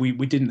we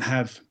didn't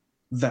have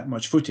that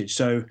much footage.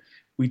 So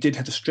we did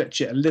have to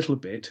stretch it a little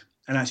bit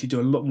and actually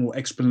do a lot more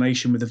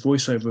explanation with the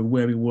voiceover of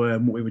where we were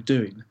and what we were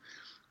doing.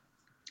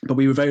 But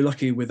we were very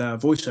lucky with our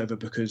voiceover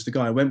because the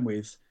guy I went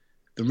with,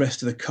 the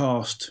rest of the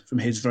cast from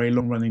his very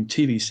long-running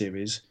TV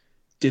series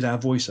did our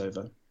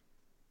voiceover.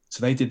 So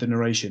they did the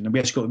narration, and we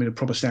actually got them in a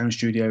proper sound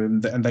studio,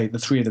 and the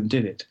 3 of them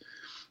did it.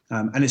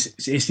 And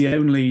it's the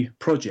only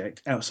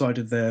project outside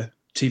of their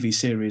TV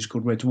series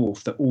called Red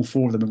Dwarf that all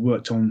 4 of them have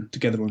worked on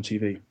together on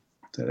TV.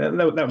 So that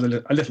was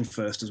a little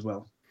first as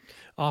well.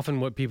 Often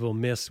what people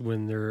miss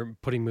when they're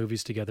putting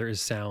movies together is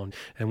sound.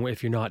 And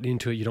if you're not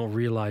into it, you don't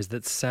realize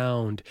that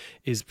sound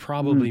is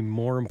probably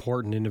more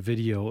important in a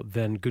video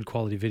than good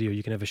quality video.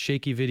 You can have a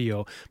shaky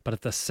video, but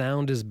if the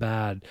sound is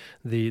bad,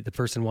 the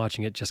person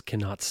watching it just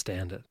cannot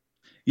stand it.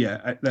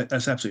 Yeah,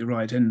 that's absolutely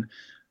right. And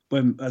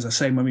when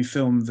we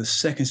filmed the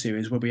second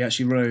series, where we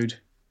actually rode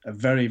a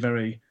very,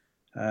 very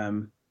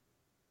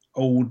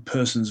old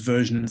person's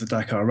version of the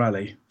Dakar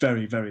Rally,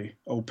 very, very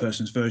old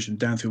person's version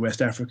down through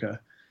West Africa.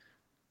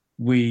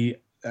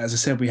 As I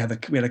said, we had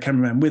a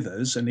cameraman with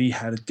us, and he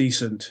had a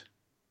decent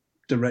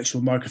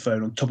directional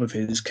microphone on top of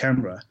his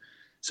camera,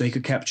 so he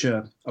could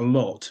capture a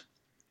lot.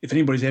 If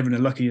anybody's ever in a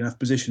lucky enough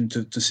position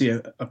to see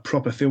a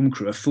proper film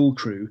crew, a full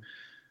crew,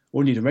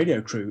 or indeed a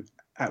radio crew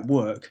at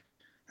work,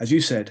 as you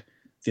said,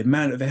 the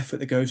amount of effort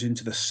that goes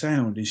into the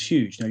sound is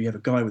huge. You have a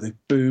guy with a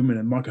boom and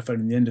a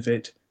microphone in the end of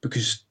it,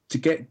 because to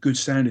get good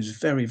sound is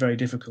very, very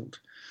difficult.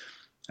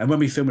 And when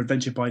we film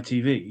Adventure by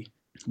TV,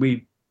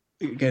 we're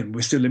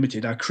still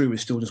limited. Our crew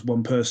is still just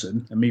one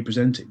person and me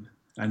presenting.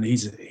 And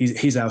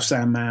he's our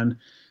sound man,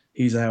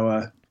 he's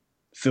our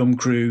film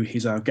crew,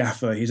 he's our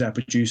gaffer, he's our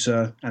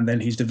producer, and then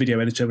he's the video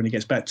editor when he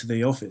gets back to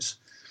the office.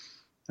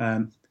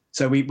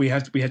 So we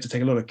had to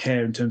take a lot of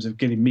care in terms of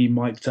getting me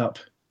mic'd up.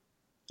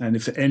 And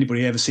if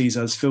anybody ever sees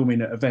us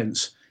filming at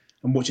events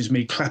and watches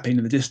me clapping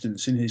in the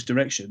distance in his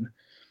direction,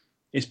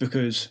 it's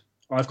because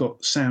I've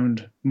got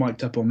sound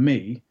mic'd up on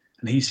me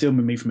and he's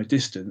filming me from a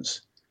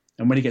distance.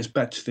 And when he gets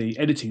back to the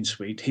editing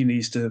suite, he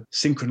needs to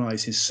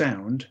synchronize his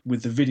sound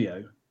with the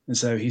video. And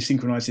so he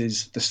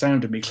synchronizes the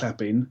sound of me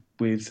clapping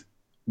with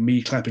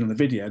me clapping on the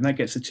video, and that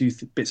gets the two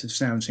bits of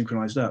sound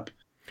synchronized up.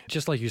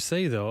 Just like you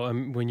say, though,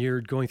 when you're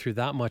going through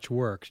that much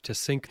work to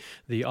sync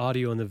the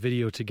audio and the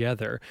video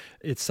together,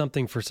 it's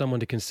something for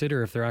someone to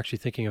consider if they're actually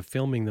thinking of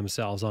filming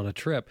themselves on a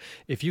trip.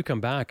 If you come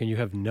back and you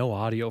have no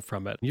audio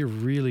from it, you're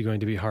really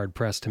going to be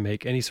hard-pressed to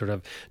make any sort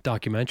of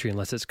documentary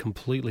unless it's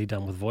completely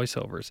done with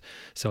voiceovers.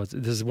 So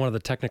this is one of the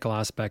technical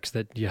aspects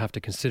that you have to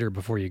consider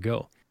before you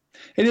go.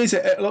 It is.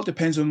 A lot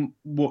depends on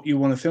what you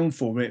want to film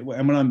for.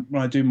 And when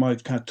I do my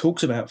kind of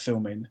talks about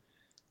filming,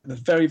 the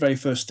very, very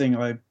first thing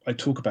I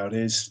talk about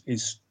is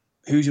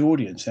who's your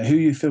audience and who are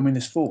you filming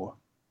this for?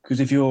 Because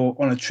if you're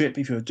on a trip,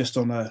 if you're just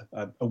on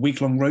a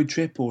week-long road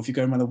trip, or if you're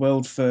going around the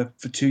world for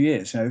 2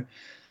 years, and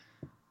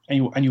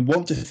you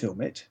want to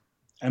film it,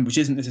 and which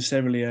isn't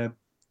necessarily a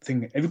thing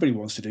that everybody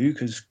wants to do,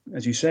 because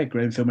as you said,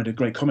 Graham Film had a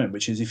great comment,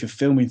 which is if you're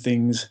filming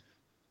things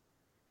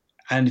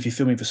and if you're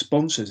filming for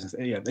sponsors,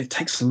 it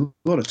takes a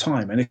lot of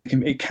time, and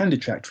it can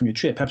detract from your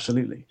trip,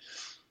 absolutely.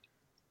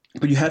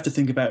 But you have to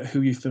think about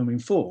who you're filming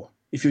for.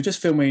 If you're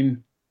just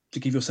filming to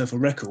give yourself a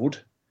record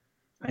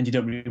and you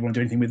don't really want to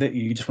do anything with it,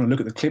 you just want to look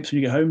at the clips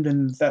when you get home,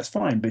 then that's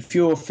fine. But if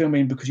you're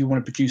filming because you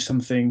want to produce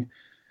something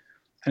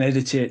and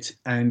edit it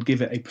and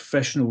give it a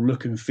professional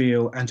look and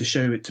feel, and to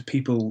show it to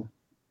people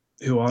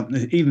who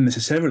aren't even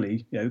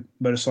necessarily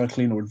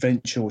motorcycling or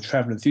adventure or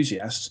travel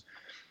enthusiasts,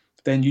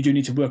 then you do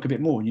need to work a bit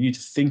more. You need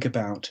to think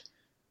about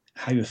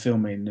how you're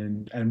filming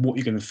and what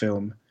you're going to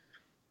film.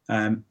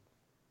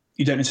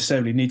 You don't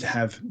necessarily need to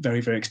have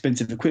very, very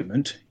expensive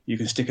equipment. You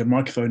can stick a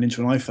microphone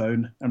into an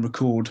iPhone and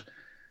record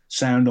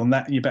sound on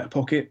that in your back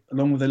pocket,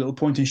 along with a little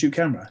point and shoot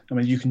camera. I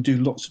mean, you can do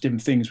lots of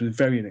different things with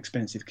very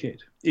inexpensive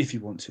kit if you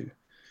want to.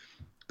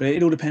 But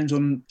it all depends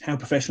on how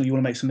professional you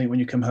want to make something when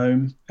you come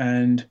home,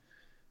 and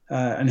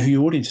who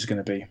your audience is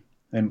going to be.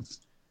 And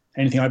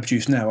anything I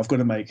produce now, I've got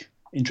to make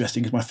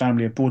interesting because my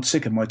family are bored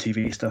sick of my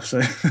TV stuff. So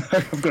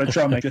I've got to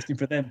try and make interesting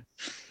for them.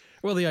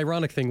 Well, the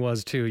ironic thing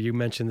was, too, you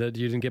mentioned that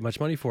you didn't get much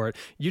money for it.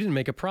 You didn't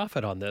make a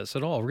profit on this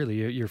at all, really.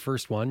 Your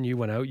first one, you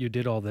went out, you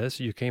did all this,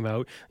 you came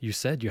out, you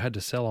said you had to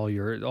sell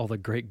all the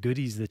great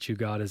goodies that you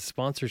got as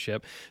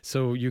sponsorship.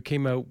 So you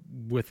came out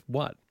with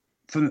what?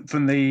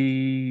 From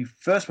the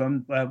first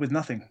one, with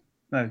nothing,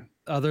 no.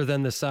 Other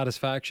than the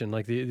satisfaction,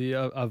 like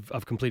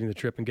of completing the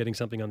trip and getting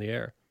something on the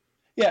air.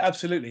 Yeah,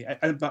 absolutely.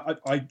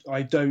 But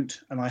I don't,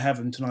 and I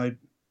haven't, and I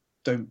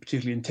don't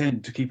particularly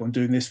intend to keep on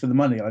doing this for the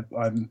money.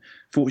 I'm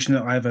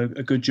fortunate I have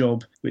a good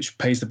job which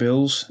pays the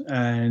bills,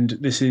 and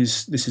this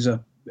is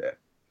an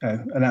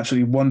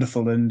absolutely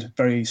wonderful and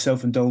very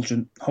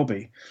self-indulgent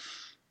hobby.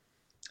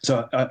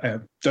 So I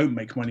don't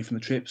make money from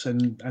the trips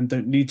and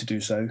don't need to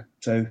do so.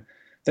 So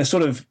they're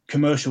sort of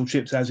commercial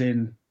trips, as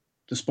in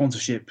the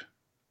sponsorship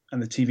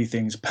and the TV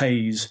things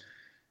pays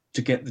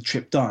to get the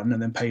trip done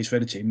and then pays for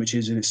editing, which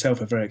is in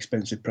itself a very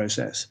expensive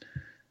process.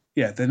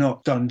 Yeah, they're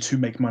not done to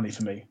make money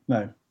for me,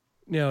 no.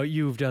 Now,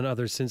 you've done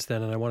others since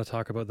then, and I want to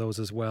talk about those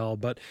as well.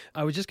 But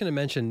I was just going to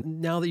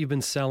mention, now that you've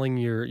been selling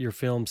your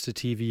films to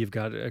TV, you've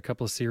got a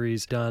couple of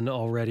series done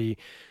already.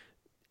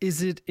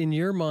 Is it, in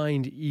your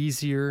mind,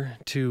 easier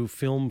to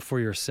film for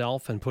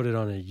yourself and put it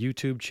on a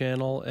YouTube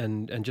channel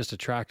and just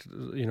attract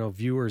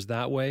viewers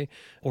that way?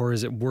 Or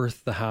is it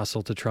worth the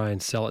hassle to try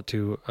and sell it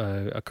to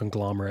a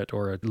conglomerate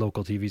or a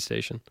local TV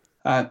station?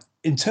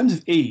 In terms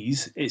of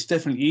ease, it's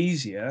definitely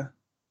easier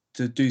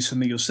to do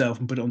something yourself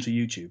and put it onto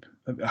YouTube,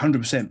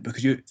 100%,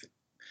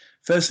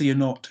 because you're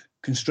not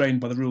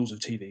constrained by the rules of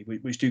TV,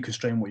 which do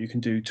constrain what you can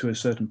do to a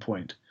certain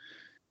point.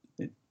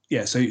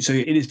 So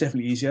it is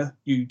definitely easier.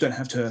 You don't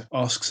have to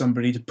ask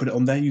somebody to put it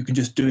on there. You can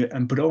just do it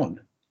and put it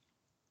on.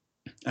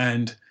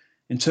 And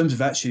in terms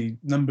of actually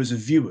numbers of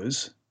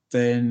viewers,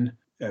 then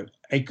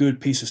a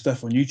good piece of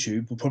stuff on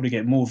YouTube will probably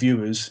get more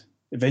viewers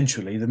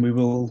eventually than we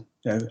will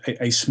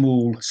a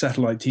small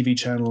satellite TV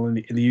channel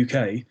in the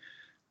UK.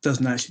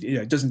 Doesn't actually,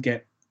 it doesn't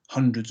get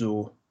hundreds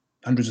of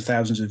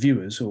thousands of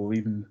viewers, or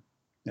even,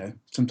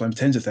 sometimes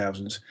tens of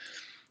thousands.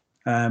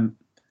 But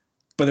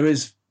there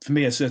is, for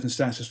me, a certain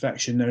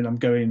satisfaction knowing I'm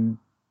going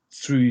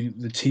through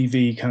the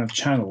TV kind of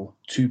channel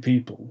to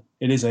people.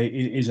 It is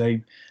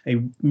a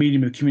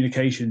medium of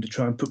communication to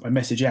try and put my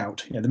message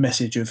out. The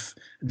message of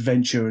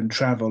adventure and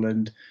travel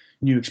and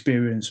new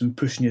experience and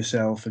pushing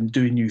yourself and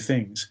doing new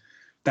things.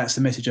 That's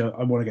the message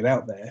I want to get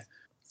out there.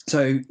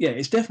 So yeah,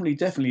 it's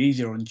definitely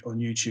easier on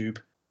YouTube.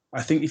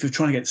 I think if you're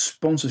trying to get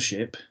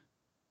sponsorship,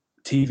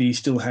 TV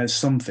still has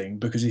something,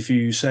 because if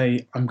you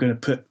say, I'm going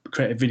to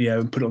create a video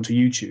and put it onto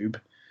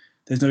YouTube,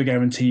 there's no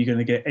guarantee you're going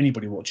to get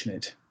anybody watching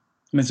it.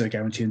 I mean, there's no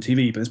guarantee on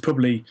TV,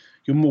 but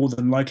you're more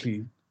than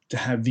likely to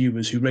have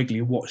viewers who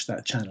regularly watch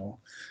that channel.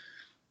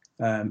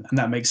 And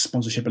that makes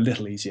sponsorship a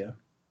little easier.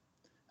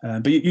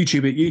 But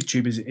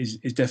YouTube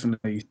is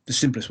definitely the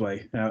simplest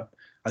way. Now,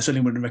 I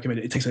certainly wouldn't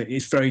recommend it.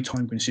 It's very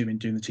time consuming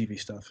doing the TV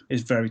stuff.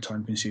 It's very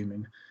time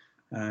consuming.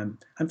 And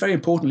very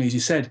importantly, as you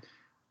said,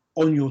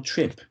 on your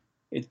trip,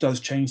 it does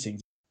change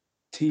things.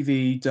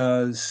 TV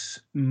does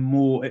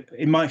more,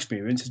 in my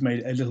experience, has made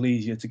it a little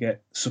easier to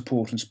get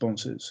support and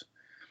sponsors.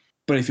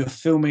 But if you're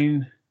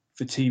filming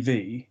for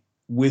TV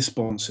with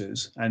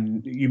sponsors,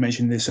 and you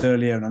mentioned this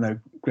earlier, and I know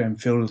Graham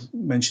Phil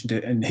mentioned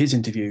it in his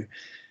interview,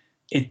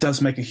 it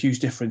does make a huge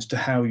difference to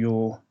how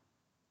your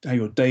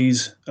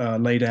days are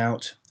laid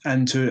out,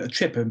 and to a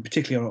trip, and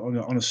particularly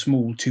on a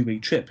small 2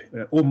 week trip.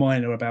 All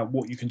mine are about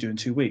what you can do in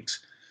 2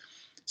 weeks.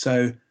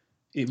 So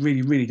it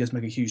really, really does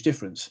make a huge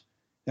difference.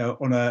 Now,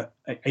 on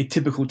a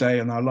typical day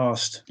on our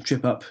last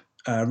trip up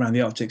around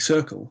the Arctic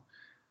Circle,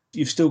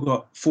 you've still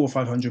got 400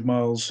 or 500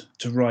 miles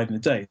to ride in a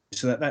day.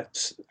 So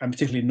that's, and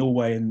particularly in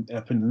Norway and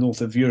up in the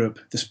north of Europe,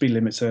 the speed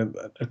limits are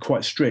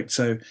quite strict.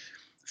 So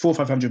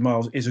 400 or 500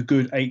 miles is a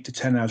good 8 to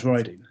 10 hours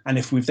riding. And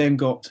if we've then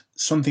got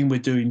something we're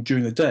doing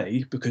during the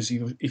day, because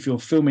if you're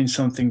filming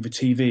something for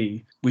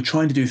TV, we're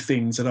trying to do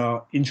things that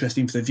are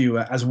interesting for the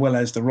viewer as well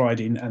as the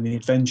riding and the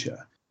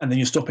adventure. And then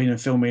you're stopping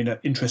and filming at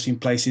interesting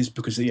places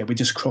because, we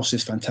just crossed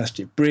this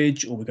fantastic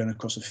bridge, or we're going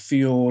across a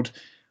fjord,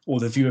 or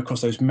the view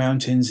across those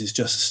mountains is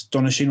just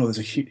astonishing, or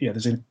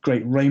there's a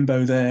great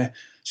rainbow there.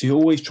 So you're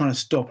always trying to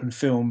stop and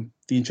film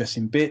the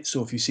interesting bits,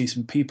 or if you see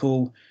some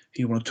people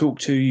who you want to talk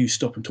to, you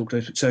stop and talk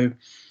to them. So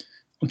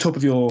on top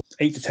of your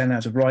 8 to 10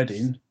 hours of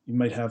riding, you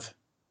may have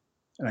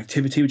an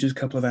activity, which is a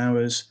couple of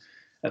hours,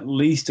 at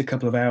least a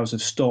couple of hours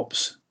of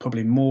stops,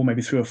 probably more,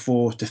 maybe 3 or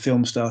 4 to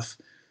film stuff.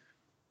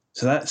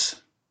 So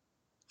that's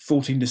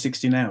 14 to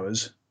 16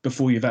 hours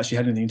before you've actually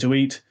had anything to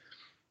eat,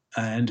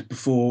 and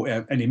before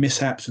any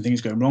mishaps and things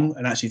going wrong.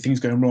 And actually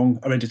things going wrong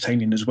are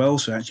entertaining as well.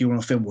 So actually you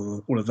want to film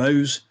all of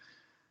those.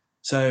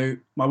 So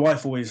my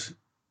wife always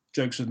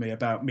jokes with me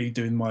about me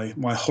doing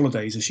my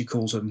holidays, as she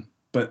calls them,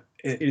 but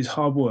it is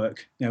hard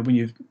work. When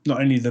you've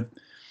not only the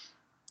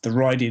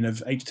riding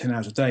of 8 to 10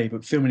 hours a day,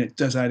 but filming it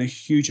does add a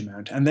huge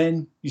amount. And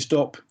then you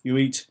stop, you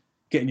eat,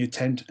 get in your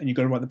tent, and you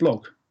go to write the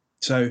blog.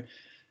 So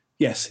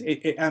yes,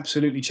 it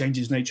absolutely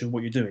changes the nature of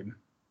what you're doing,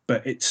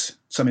 but it's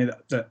something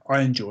that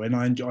I enjoy, and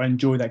I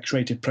enjoy that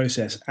creative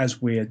process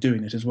as we are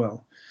doing it as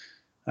well.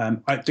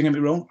 Don't get me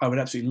wrong, I would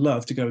absolutely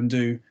love to go and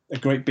do a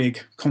great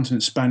big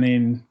continent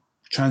spanning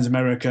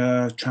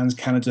Trans-America,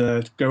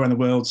 Trans-Canada, go around the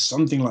world,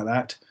 something like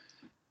that,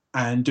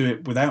 and do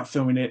it without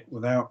filming it,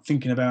 without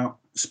thinking about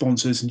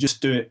sponsors, and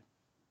just do it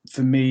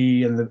for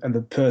me and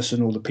the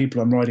person or the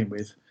people I'm riding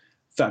with.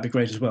 That'd be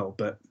great as well.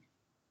 But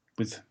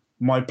with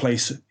my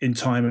place in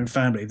time and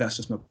family, that's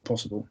just not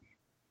possible.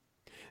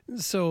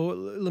 So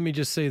let me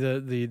just say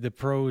the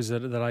pros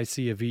that I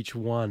see of each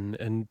one,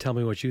 and tell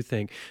me what you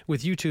think.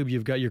 With YouTube,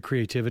 you've got your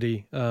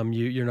creativity.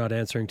 You're not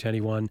answering to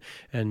anyone,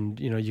 and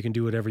you can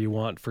do whatever you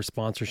want for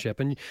sponsorship,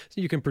 and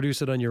you can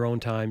produce it on your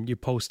own time. You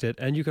post it,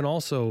 and you can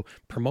also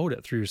promote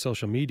it through your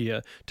social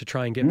media to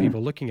try and get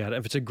people looking at it.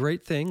 If it's a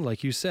great thing,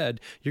 like you said,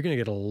 you're going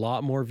to get a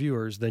lot more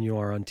viewers than you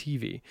are on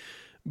TV.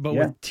 But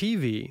with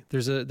TV,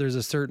 there's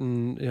a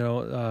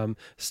certain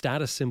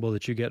status symbol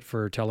that you get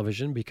for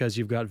television, because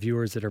you've got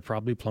viewers that are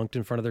probably plunked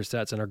in front of their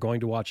sets and are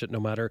going to watch it no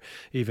matter,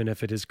 even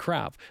if it is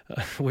crap.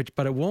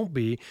 But it won't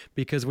be,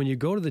 because when you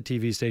go to the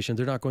TV station,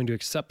 they're not going to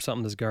accept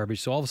something that's garbage.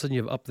 So all of a sudden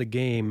you've upped the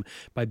game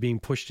by being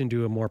pushed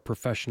into a more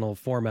professional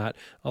format,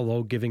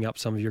 although giving up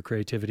some of your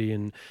creativity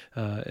and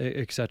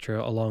et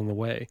cetera along the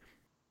way.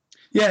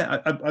 Yeah,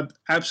 I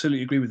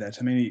absolutely agree with that.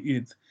 I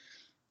mean,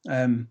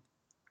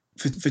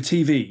 for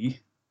TV,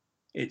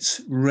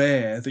 it's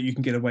rare that you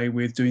can get away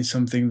with doing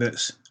something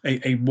that's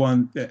a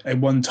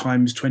one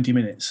times 20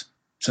 minutes.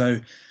 So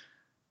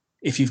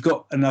if you've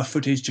got enough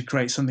footage to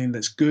create something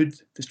that's good,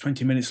 that's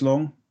 20 minutes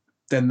long,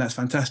 then that's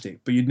fantastic.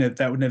 But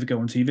that would never go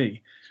on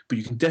TV. But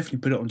you can definitely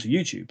put it onto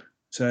YouTube.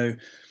 So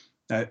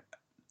as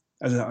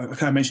I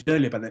kind of mentioned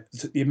earlier about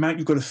the amount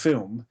you've got to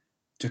film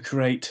to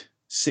create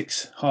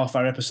 6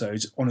 half-hour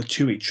episodes on a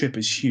 2-week trip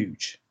is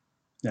huge.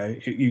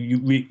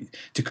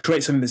 To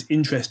create something that's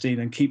interesting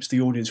and keeps the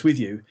audience with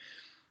you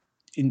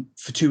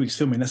for 2 weeks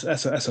filming,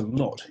 that's a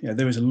lot.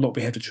 There is a lot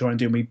we have to try and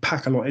do, and we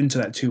pack a lot into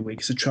that 2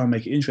 weeks to try and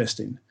make it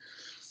interesting.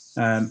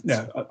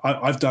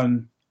 I've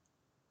done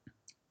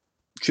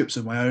trips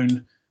of my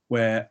own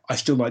where I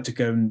still like to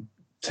go and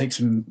take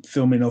some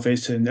filming of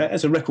it, and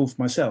as a record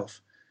for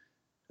myself.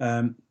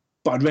 But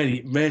I'd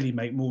rarely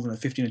make more than a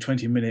 15 or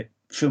 20 minute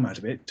film out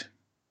of it,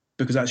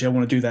 because actually I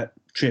want to do that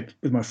trip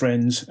with my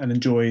friends and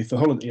enjoy the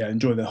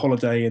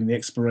holiday and the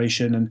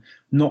exploration, and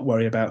not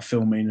worry about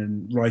filming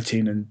and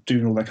writing and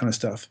doing all that kind of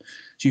stuff.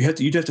 So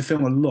you'd have to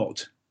film a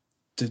lot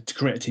to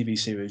create a TV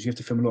series. You have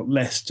to film a lot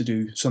less to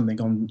do something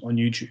on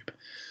YouTube.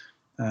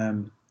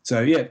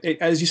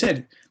 As you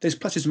said, there's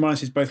pluses and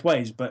minuses both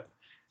ways, but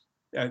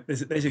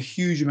there's a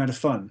huge amount of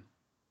fun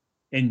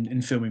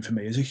in filming for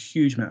me. There's a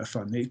huge amount of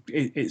fun.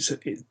 It's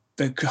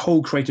the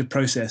whole creative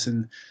process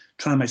and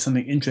trying to make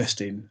something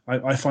interesting,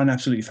 I find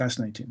absolutely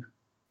fascinating.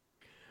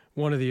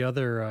 One of the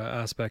other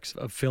aspects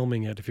of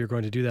filming it, if you're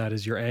going to do that,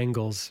 is your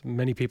angles.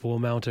 Many people will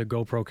mount a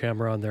GoPro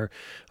camera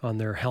on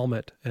their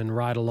helmet and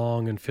ride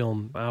along and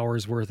film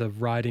hours worth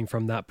of riding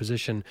from that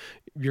position.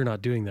 You're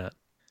not doing that.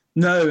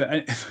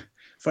 No,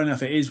 funny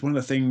enough, it is one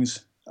of the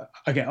things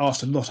I get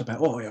asked a lot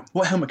about, oh yeah,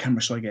 what helmet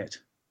camera should I get?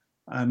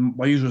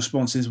 My usual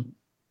response is,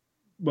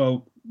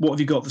 well, what have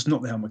you got that's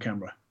not the helmet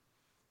camera?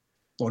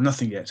 Or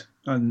nothing yet.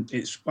 And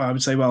I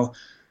would say, well,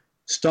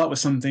 start with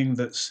something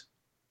that's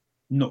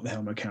not the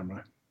helmet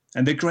camera.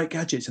 And they're great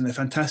gadgets and they're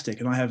fantastic.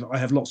 And I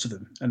have lots of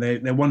them and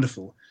they're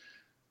wonderful.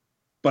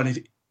 But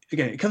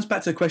again, it comes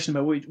back to the question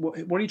about what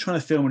are you trying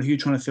to film and who you're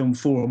trying to film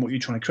for and what you're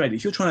trying to create.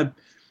 If you're trying to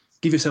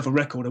give yourself a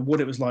record of what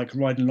it was like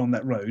riding along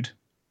that road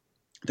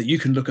that you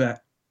can look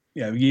at,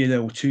 a year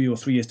or 2 or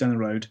 3 years down the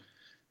road,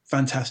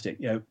 fantastic.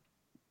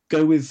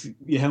 Go with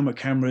your helmet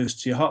cameras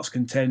to your heart's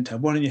content.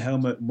 Have one on your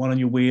helmet, and one on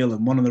your wheel,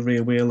 and one on the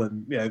rear wheel,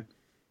 and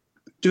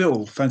do it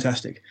all.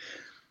 Fantastic.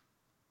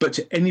 But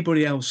to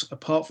anybody else,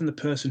 apart from the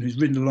person who's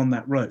ridden along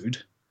that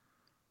road,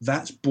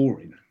 that's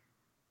boring.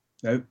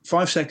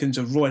 5 seconds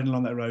of riding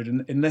along that road,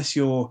 and unless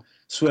you're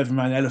swerving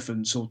around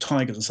elephants or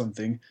tigers or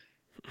something,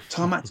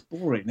 tarmac's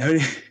boring,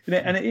 and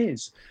it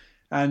is.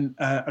 And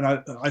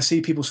I see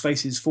people's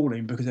faces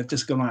falling because they've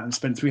just gone out and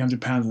spent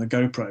 £300 on a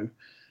GoPro.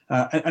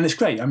 And it's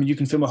great. I mean, you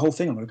can film a whole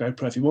thing on a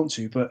GoPro if you want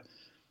to, but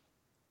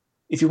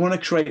if you want to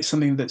create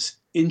something that's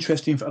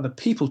interesting for other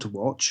people to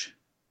watch,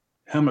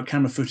 helmet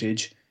camera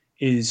footage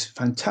is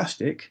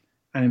fantastic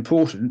and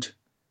important,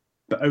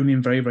 but only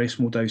in very, very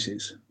small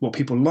doses. What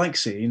people like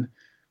seeing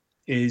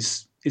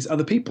is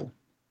other people.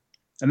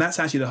 And that's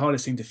actually the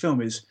hardest thing to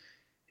film is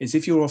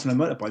if you're off on a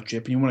motorbike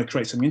trip and you want to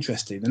create something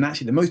interesting, then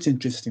actually the most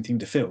interesting thing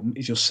to film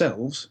is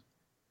yourselves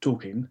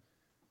talking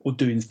or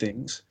doing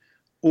things,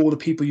 or the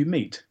people you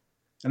meet.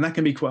 And that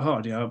can be quite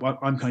hard.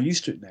 I'm kind of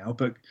used to it now,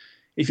 but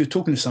if you're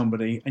talking to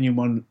somebody and you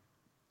want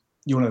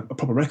a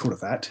proper record of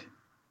that,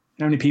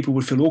 how many people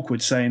would feel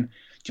awkward saying,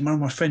 do you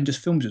mind my friend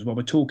just films us while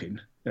we're talking?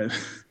 But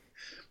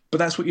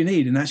that's what you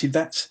need. And actually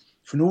that's,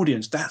 for an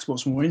audience, that's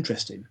what's more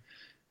interesting.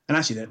 And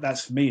actually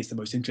that's for me, is the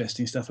most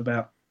interesting stuff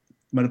about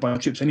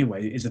motorbike trips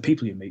anyway, is the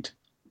people you meet.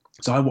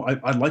 So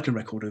I'd like a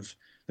record of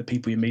the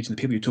people you meet and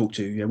the people you talk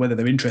to, whether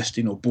they're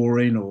interesting or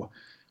boring or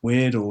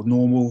weird or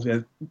normal.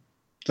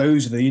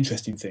 Those are the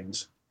interesting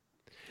things.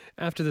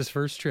 After this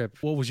first trip,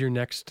 what was your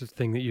next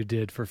thing that you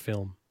did for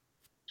film?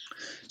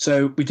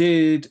 So we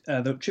did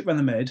the trip around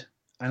the Med,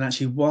 and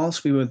actually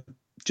whilst we were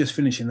just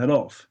finishing that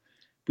off,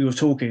 we were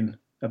talking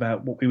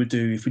about what we would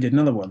do if we did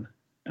another one.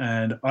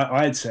 And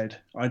I had said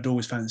I'd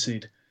always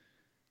fancied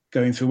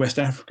going through West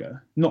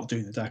Africa, not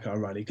doing the Dakar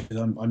Rally because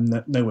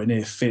I'm nowhere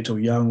near fit or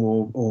young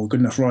or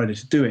good enough rider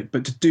to do it,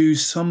 but to do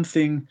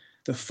something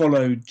that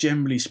followed,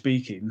 generally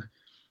speaking,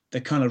 the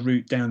kind of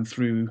route down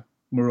through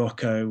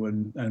Morocco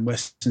and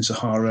Western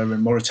Sahara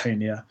and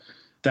Mauritania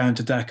down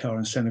to Dakar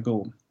and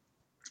Senegal.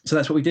 So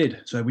that's what we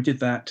did. So we did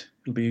that.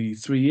 It'll be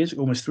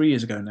almost 3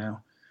 years ago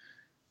now.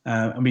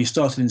 And we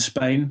started in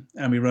Spain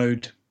and we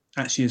rode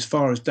actually as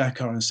far as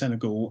Dakar and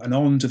Senegal and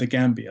on to the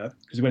Gambia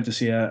because we went to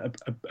see a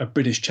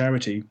British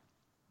charity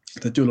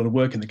that do a lot of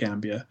work in the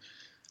Gambia,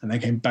 and they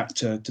came back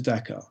to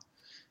Dakar.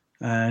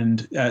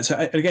 And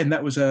so again,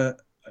 that was a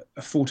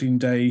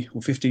 14-day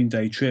or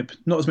 15-day trip.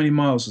 Not as many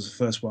miles as the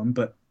first one,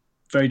 but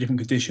very different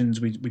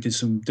conditions. We did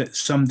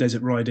some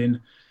desert riding,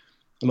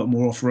 a lot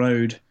more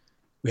off-road.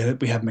 We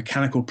had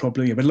mechanical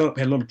problems. We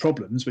had a lot of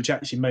problems, which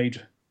actually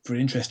made for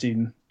an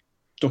interesting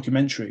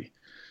documentary.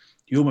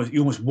 You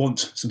almost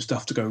want some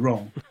stuff to go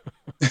wrong.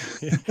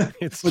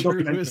 It's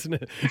true, isn't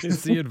it?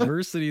 It's the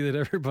adversity that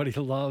everybody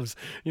loves.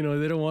 They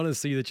don't want to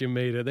see that you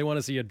made it. They want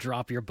to see you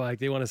drop your bike.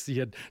 They want to see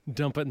you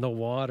dump it in the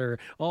water.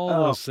 All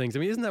those things. I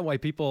mean, isn't that why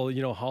people,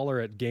 holler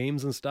at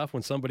games and stuff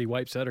when somebody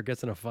wipes out or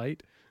gets in a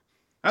fight?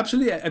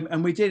 Absolutely,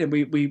 and we did, and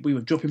we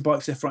were dropping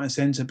bikes left, right, and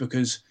centre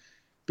because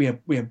we have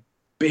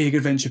big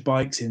adventure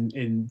bikes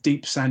in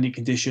deep sandy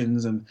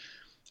conditions, and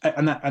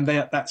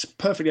that's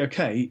perfectly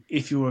okay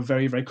if you're a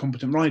very, very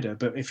competent rider.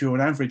 But if you're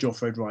an average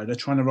off-road rider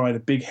trying to ride a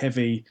big,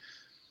 heavy,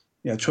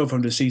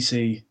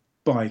 1200cc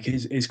bike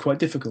is quite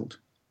difficult.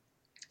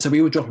 So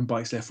we were dropping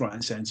bikes left, right,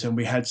 and centre, and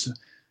we had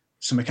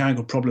some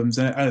mechanical problems.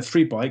 I had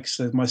 3 bikes,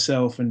 so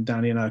myself and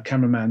Danny and our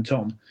cameraman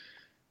Tom.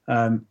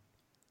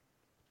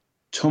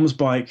 Tom's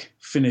bike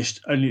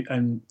finished only,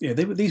 and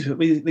these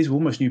were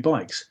almost new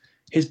bikes.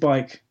 His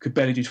bike could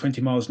barely do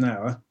 20 miles an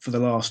hour for the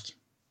last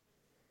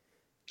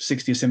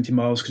 60 or 70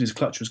 miles because his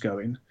clutch was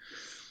going.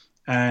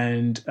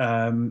 And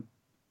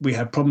we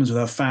had problems with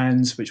our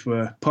fans, which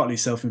were partly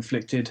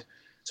self-inflicted.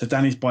 So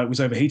Danny's bike was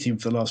overheating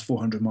for the last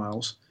 400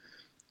 miles.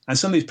 And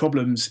some of these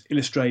problems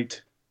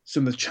illustrate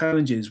some of the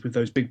challenges with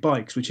those big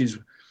bikes, which is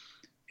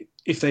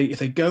if they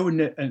go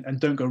and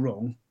don't go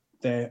wrong,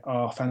 they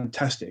are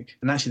fantastic.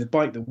 And actually the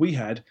bike that we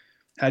had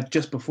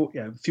just before,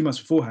 a few months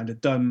beforehand,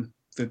 had done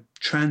the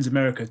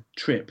Trans-America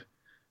trip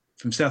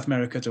from South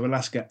America to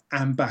Alaska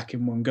and back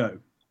in one go.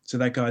 So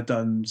that guy had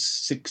done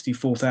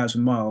 64,000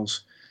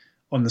 miles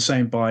on the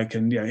same bike,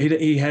 and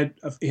he had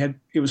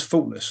it was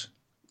faultless.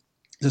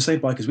 It's the same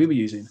bike as we were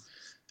using,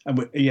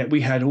 and we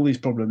had all these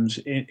problems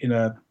in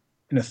a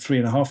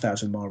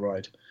 3,500 mile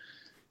ride.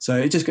 So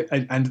it just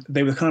and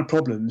they were the kind of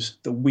problems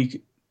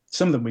that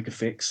some of them we could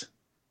fix,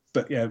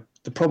 but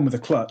the problem with the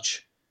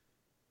clutch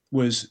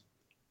was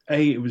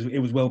it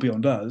was well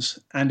beyond us,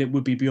 and it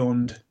would be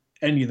beyond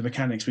any of the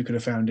mechanics we could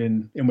have found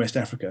in West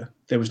Africa.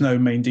 There was no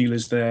main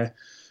dealers there.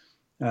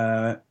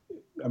 I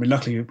mean,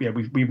 luckily, yeah,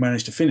 we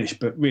managed to finish,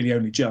 but really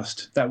only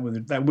just. That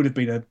would have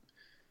been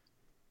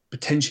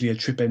potentially a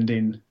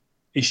trip-ending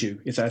issue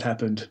if that had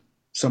happened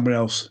somewhere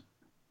else,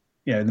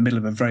 in the middle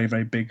of a very,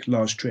 very big,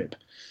 large trip.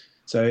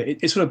 So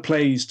it sort of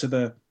plays to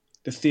the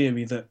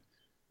theory that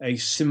a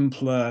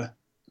simpler,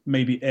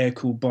 maybe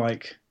air-cooled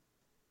bike,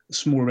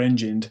 smaller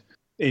engined,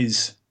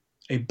 is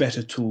a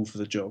better tool for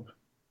the job.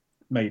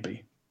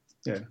 Maybe.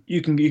 Yeah,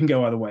 you can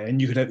go either way, and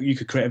you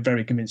could create a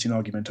very convincing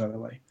argument either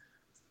way.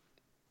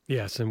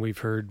 Yes, and we've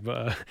heard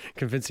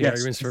convincing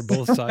arguments for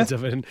both sides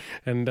of it.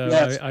 And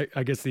Yes.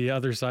 I guess the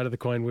other side of the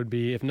coin would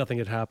be if nothing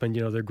had happened,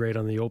 they're great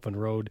on the open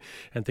road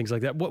and things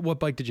like that. What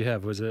bike did you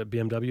have? Was it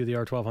BMW, the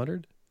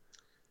R1200?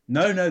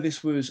 No,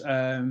 this was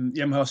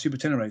Yamaha Super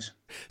Teneres.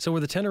 So were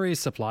the Teneres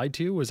supplied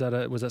to you? Was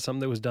that something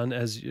that was done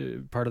as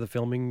part of the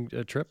filming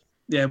trip?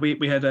 Yeah,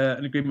 we had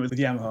an agreement with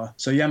Yamaha.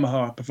 So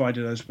Yamaha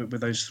provided us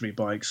with those three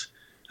bikes.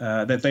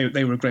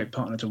 They were a great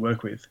partner to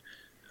work with.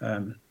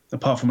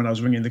 Apart from when I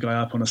was ringing the guy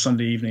up on a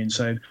Sunday evening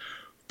saying,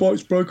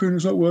 "Bike's broken,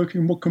 it's not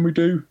working. What can we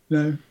do?"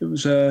 No, it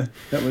was that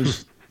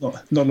was not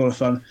a lot of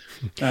fun.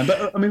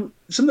 But I mean,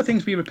 some of the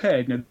things we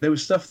repaired. There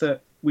was stuff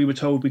that we were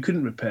told we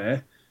couldn't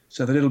repair.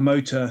 So the little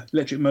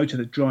electric motor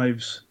that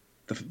drives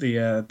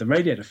the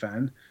radiator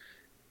fan,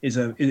 is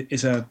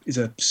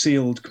a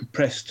sealed,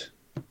 compressed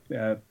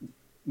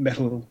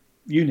metal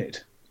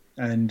unit,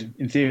 and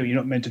in theory you're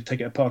not meant to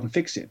take it apart and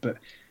fix it. But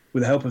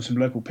with the help of some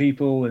local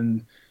people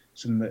and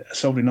some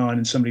soldering iron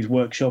in somebody's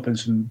workshop and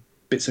some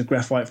bits of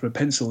graphite for a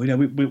pencil,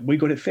 we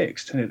got it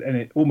fixed, and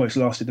it almost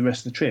lasted the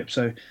rest of the trip.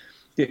 So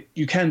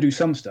you can do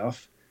some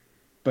stuff,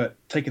 but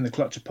taking the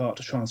clutch apart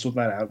to try and sort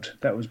that out,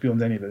 that was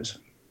beyond any of us.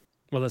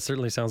 Well, that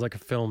certainly sounds like a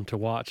film to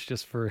watch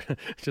just for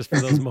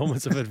those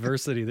moments of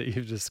adversity that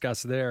you've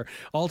discussed there.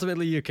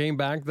 Ultimately, you came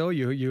back, though.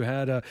 You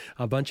had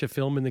a bunch of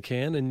film in the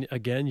can, and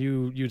again,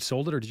 you'd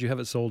sold it, or did you have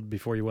it sold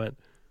before you went?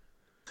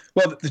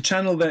 Well, the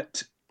channel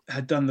that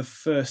had done the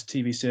first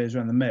TV series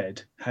around the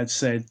Med had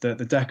said that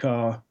the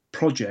Dakar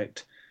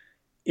project,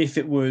 if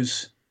it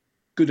was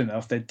good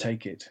enough, they'd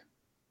take it.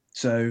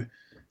 So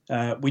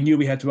we knew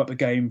we had to up the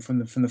game from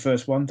the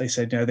first one. They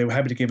said they were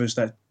happy to give us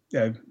that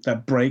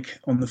break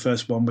on the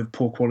first one with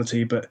poor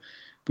quality, but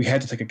we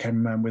had to take a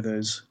cameraman with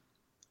us.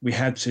 We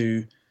had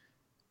to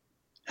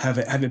have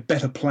it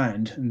better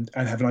planned and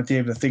have an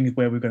idea of the things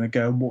where we were going to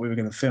go and what we were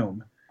going to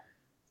film.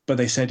 But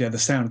they said the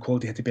sound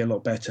quality had to be a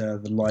lot better,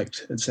 the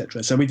light,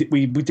 etc. So we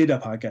did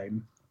up our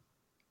game.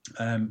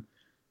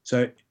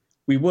 So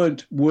we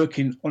weren't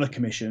working on a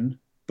commission,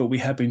 but we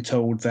had been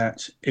told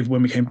that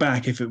when we came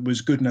back, if it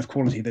was good enough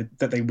quality,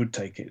 that they would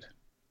take it.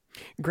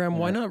 Graham,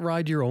 why not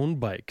ride your own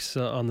bikes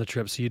on the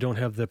trip so you don't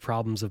have the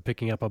problems of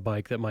picking up a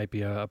bike that might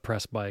be a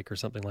press bike or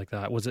something like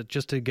that? Was it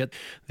just to get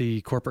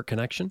the corporate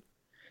connection?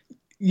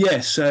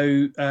 Yes.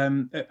 So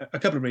a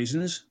couple of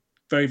reasons.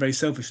 Very, very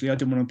selfishly, I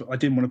didn't want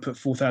to put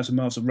 4,000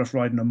 miles of rough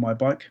riding on my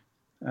bike.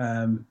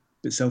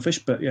 Bit selfish,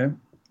 but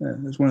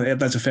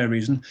that's a fair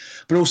reason.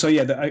 But also,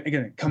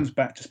 again, it comes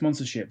back to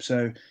sponsorship.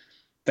 So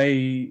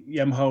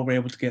Yamaha were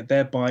able to get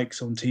their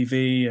bikes on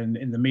TV and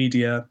in the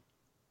media,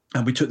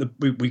 and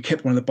we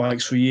kept one of the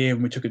bikes for a year,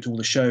 and we took it to all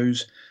the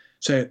shows.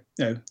 So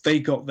they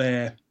got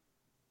their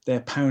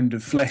pound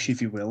of flesh,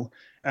 if you will,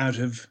 out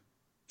of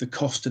the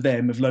cost to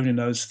them of loaning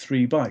us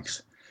three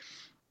bikes.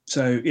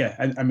 So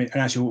and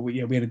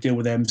actually we had a deal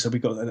with them, so we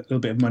got a little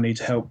bit of money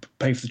to help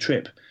pay for the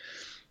trip.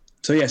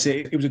 So yes,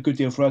 it was a good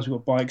deal for us. We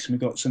got bikes and we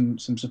got some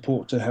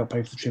support to help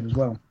pay for the trip as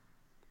well.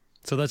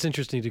 So that's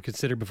interesting to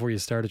consider before you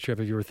start a trip.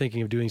 If you were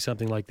thinking of doing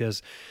something like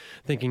this,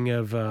 thinking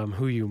of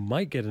who you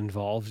might get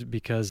involved,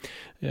 because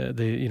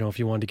if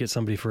you wanted to get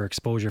somebody for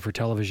exposure for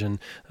television,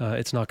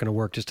 it's not going to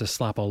work just to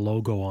slap a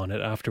logo on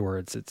it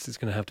afterwards. It's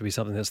going to have to be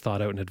something that's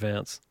thought out in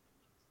advance.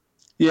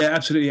 Yeah,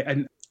 absolutely.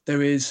 And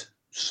there is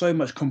so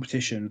much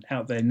competition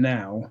out there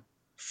now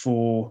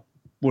for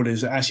what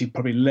is actually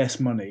probably less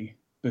money,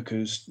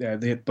 because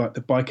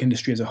the bike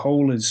industry as a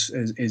whole is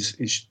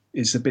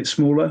a bit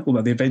smaller,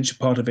 although the adventure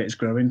part of it is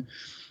growing.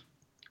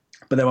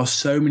 But there are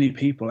so many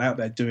people out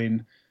there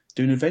doing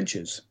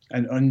adventures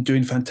and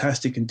doing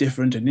fantastic and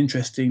different and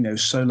interesting.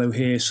 Solo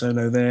here,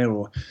 solo there,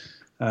 or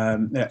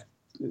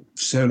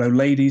solo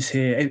ladies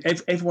here.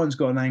 Everyone's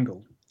got an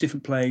angle,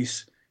 different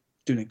place,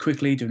 doing it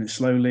quickly, doing it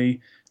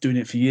slowly, doing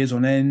it for years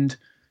on end.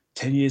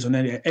 10 years on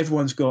end,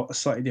 everyone's got a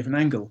slightly different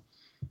angle.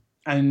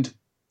 And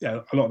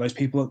a lot of those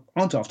people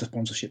aren't after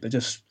sponsorship. They're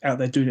just out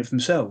there doing it for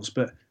themselves.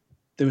 But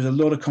there is a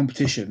lot of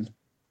competition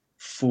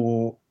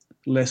for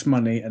less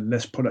money and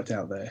less product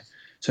out there.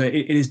 So it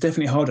is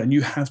definitely harder. And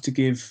you have to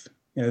give,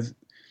 in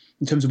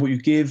terms of what you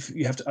give,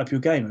 you have to up your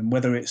game. And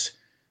whether it's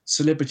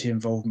celebrity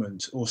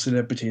involvement or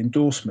celebrity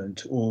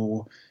endorsement,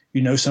 or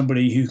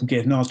somebody who can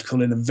get an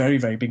article in a very,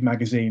 very big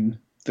magazine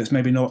that's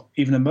maybe not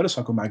even a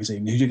motorcycle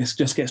magazine, who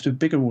just gets to a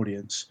bigger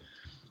audience.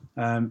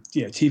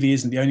 TV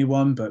isn't the only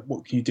one, but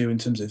what can you do in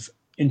terms of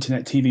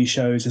internet TV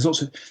shows.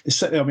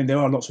 I mean, there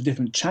are lots of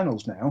different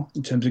channels now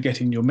in terms of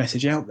getting your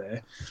message out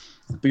there,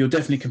 but you're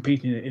definitely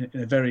competing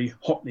in a very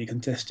hotly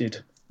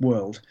contested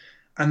world,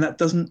 and that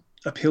doesn't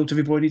appeal to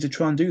everybody to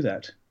try and do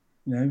that.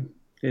 You know,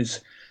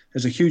 there's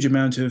a huge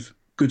amount of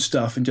good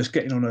stuff in just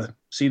getting on a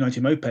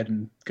C90 moped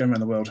and going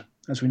around the world,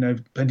 as we know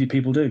plenty of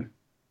people do.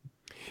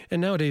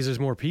 And nowadays there's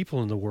more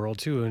people in the world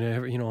too,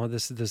 and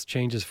this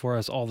changes for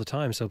us all the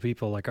time. So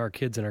people like our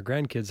kids and our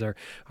grandkids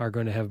are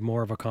going to have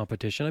more of a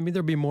competition. I mean,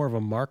 there'll be more of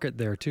a market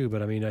there too,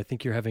 but I mean, I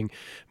think you're having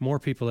more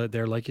people out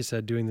there, like you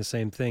said, doing the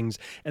same things.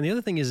 And the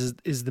other thing is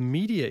the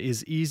media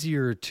is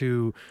easier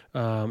to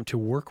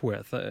work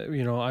with.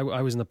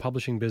 I was in the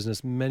publishing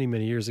business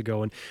many years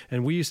ago,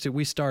 and we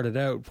started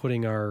out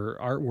putting our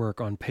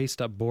artwork on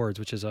paste up boards,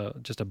 which is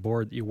just a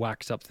board that you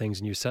wax up things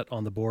and you set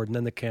on the board, and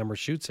then the camera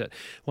shoots it.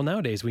 Well,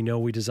 nowadays we know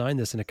we design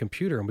this in a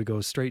computer and we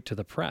go straight to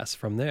the press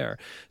from there.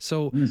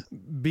 So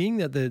being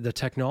that the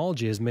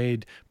technology has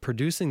made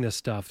producing this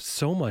stuff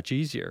so much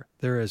easier,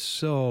 there is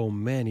so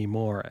many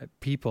more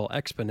people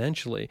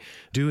exponentially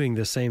doing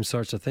the same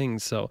sorts of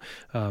things. So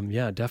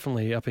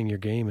definitely upping your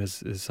game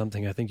is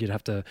something I think you'd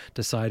have to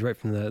decide right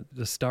from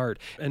the start.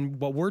 And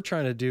what we're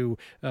trying to do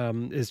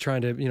is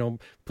trying to,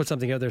 put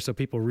something out there so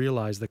people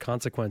realize the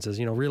consequences,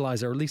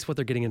 realize or at least what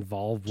they're getting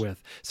involved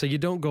with. So you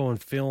don't go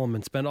and film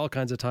and spend all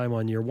kinds of time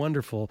on your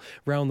wonderful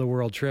round the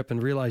world trip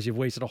and realize you've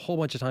wasted a whole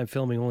bunch of time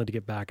filming only to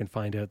get back and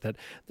find out that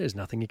there's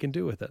nothing you can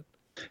do with it.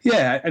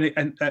 Yeah,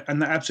 and that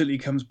absolutely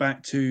comes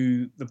back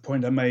to the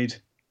point I made.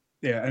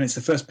 Yeah, and it's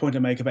the first point I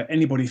make about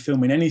anybody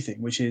filming anything,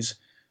 which is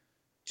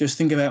just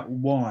think about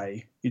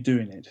why you're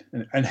doing it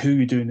and who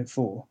you're doing it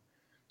for,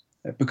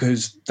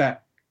 because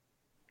that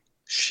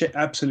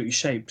absolutely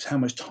shapes how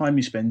much time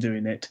you spend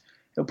doing it.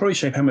 It'll probably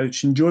shape how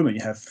much enjoyment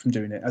you have from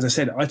doing it. As I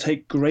said, I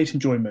take great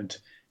enjoyment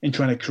in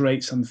trying to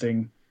create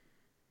something,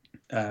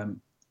 either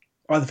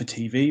for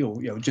TV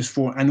or just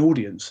for an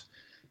audience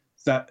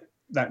that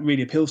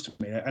really appeals to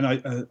me. And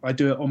I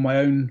do it on my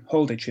own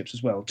holiday trips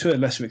as well, to a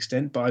lesser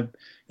extent. But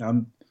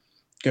I'm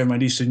going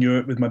around Eastern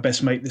Europe with my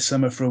best mate this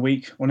summer for a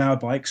week on our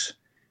bikes.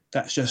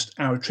 That's just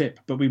our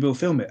trip, but we will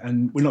film it.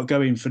 And we're not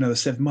going for another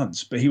 7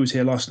 months. But he was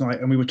here last night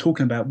and we were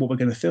talking about what we're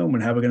going to film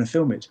and how we're going to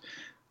film it,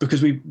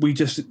 because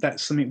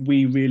that's something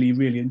we really,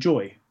 really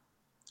enjoy.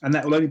 And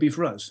that will only be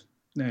for us.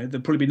 There'll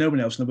probably be no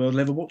one else in the world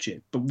will ever watch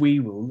it, but we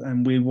will,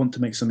 and we want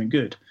to make something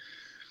good.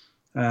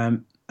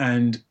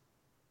 And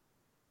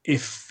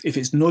if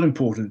it's not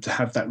important to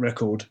have that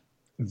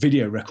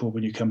video record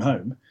when you come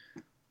home,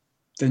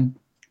 then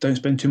don't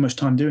spend too much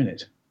time doing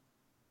it.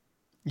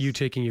 You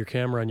taking your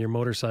camera on your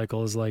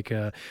motorcycle is like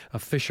a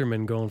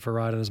fisherman going for a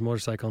ride on his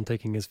motorcycle and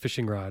taking his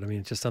fishing rod. I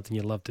mean, it's just something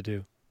you love to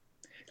do.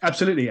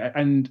 Absolutely.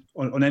 And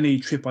on any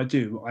trip I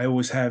do, I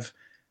always have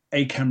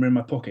a camera in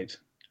my pocket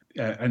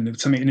and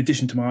something in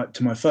addition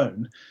to my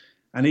phone.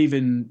 And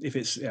even if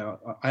it's,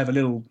 I have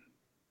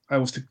I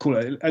always call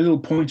it a little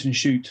point and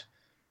shoot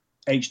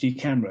HD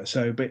camera.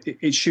 But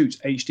it shoots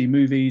HD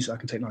movies. I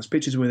can take nice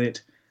pictures with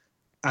it.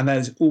 And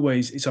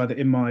it's either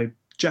in my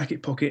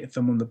jacket pocket if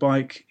I'm on the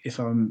bike. If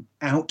I'm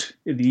out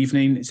in the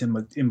evening, it's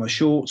in my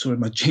shorts or in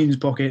my jeans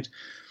pocket.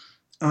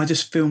 And I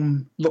just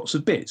film lots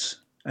of bits.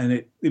 And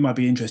it might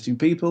be interesting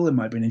people. It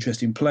might be an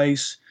interesting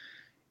place.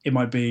 It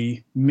might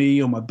be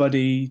me or my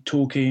buddy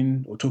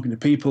talking to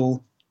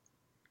people.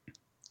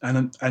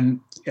 And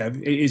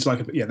it is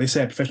like they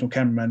say a professional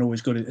cameraman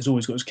has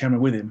always got his camera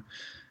with him.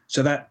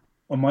 So that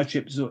on my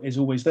trip is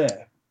always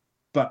there.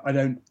 But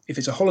if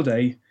it's a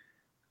holiday,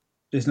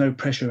 there's no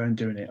pressure around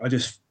doing it.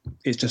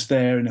 It's just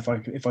there, and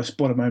if I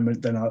spot a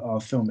moment, then I'll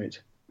film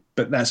it.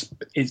 But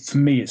for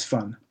me, it's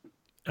fun.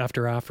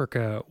 After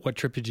Africa, what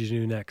trip did you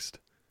do next?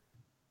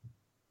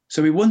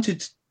 So we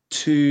wanted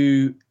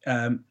to.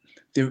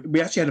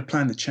 We actually had a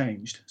plan that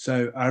changed.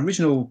 So our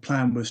original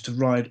plan was to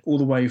ride all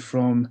the way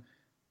from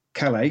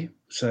Calais.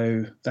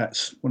 So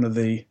that's one of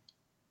the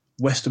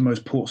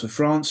westernmost ports of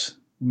France,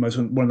 one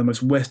of the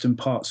most western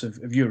parts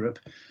of Europe,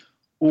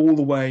 all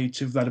the way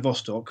to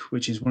Vladivostok,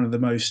 which is one of the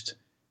most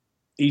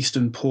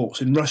eastern ports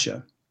in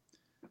Russia.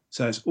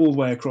 So it's all the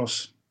way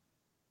across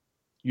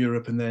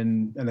Europe and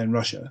then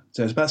Russia.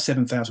 So it's about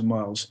 7,000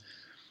 miles.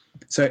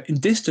 So in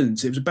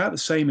distance, it was about the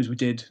same as we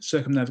did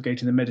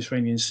circumnavigating the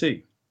Mediterranean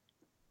Sea.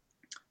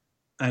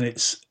 And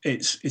it's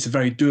a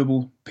very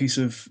doable piece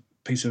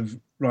of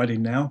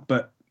riding now,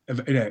 but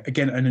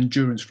again, an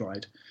endurance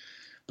ride.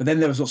 But then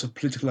there was lots of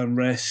political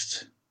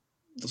unrest,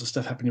 lots of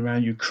stuff happening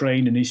around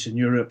Ukraine and Eastern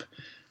Europe.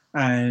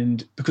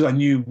 And because I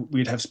knew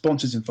we'd have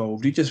sponsors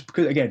involved, because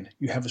again,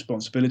 you have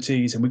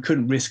responsibilities and we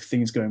couldn't risk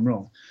things going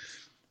wrong.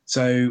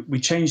 So we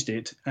changed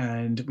it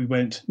and we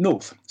went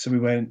north. So we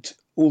went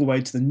all the way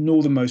to the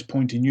northernmost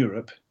point in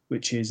Europe,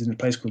 which is in a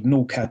place called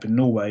Nordkapp in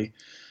Norway,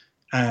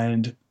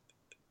 and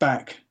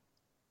back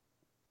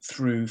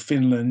through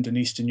Finland and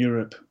Eastern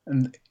Europe.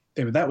 And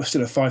that was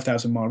still a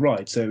 5,000-mile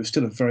ride. So it was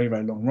still a very,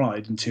 very long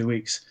ride in 2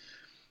 weeks.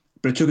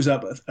 But it took us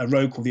up a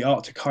road called the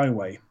Arctic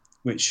Highway,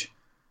 which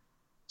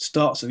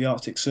starts at the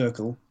Arctic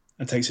Circle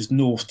and takes us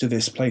north to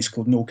this place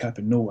called Nordkapp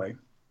in Norway.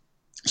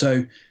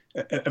 So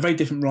a very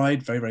different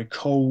ride, very, very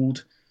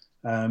cold.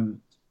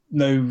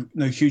 No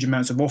huge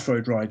amounts of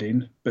off-road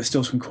riding, but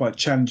still some quite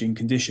challenging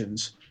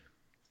conditions.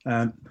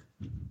 Um,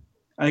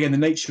 and again, the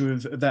nature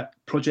of that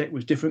project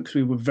was different because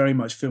we were very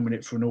much filming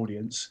it for an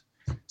audience.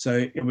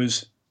 So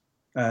it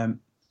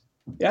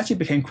actually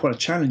became quite a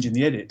challenge in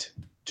the edit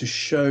to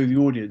show the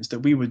audience that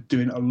we were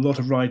doing a lot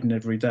of riding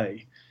every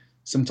day,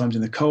 sometimes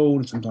in the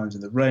cold, sometimes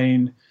in the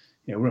rain.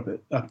 We're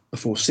up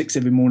before 6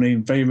 every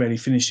morning, very rarely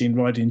finishing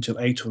riding until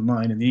 8 or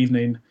 9 in the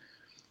evening,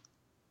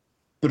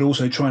 but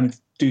also trying to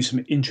do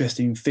some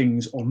interesting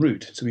things en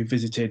route. So we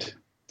visited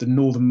the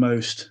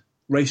northernmost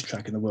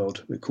racetrack in the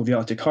world called the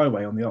Arctic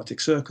Highway on the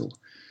Arctic Circle.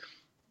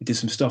 We did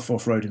some stuff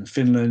off-road in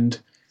Finland.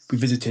 We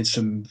visited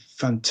some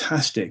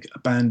fantastic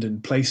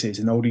abandoned places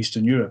in old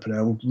Eastern Europe, an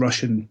old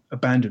Russian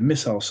abandoned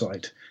missile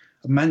site,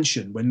 a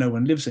mansion where no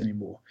one lives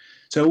anymore.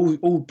 So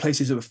all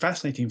places that were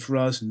fascinating for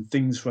us and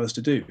things for us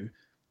to do,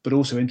 but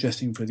also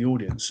interesting for the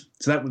audience.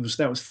 So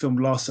that was filmed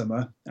last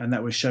summer, and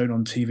that was shown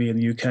on TV in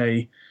the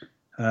UK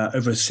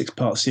over a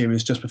 6-part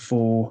series just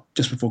before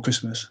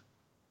Christmas.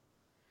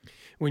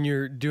 When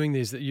you're doing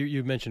these,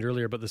 you mentioned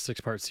earlier about the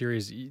 6-part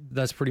series,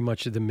 that's pretty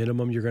much the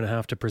minimum you're going to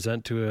have to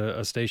present to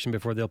a station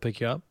before they'll pick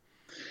you up?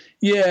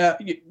 Yeah,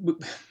 you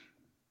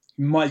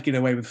might get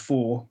away with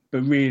 4,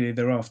 but really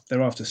they're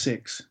after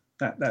 6.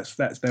 That's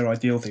their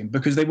ideal thing,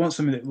 because they want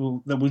something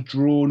that will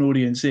draw an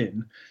audience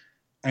in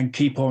and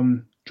keep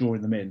on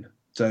drawing them in.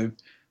 So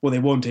what they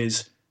want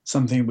is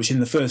something which in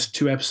the first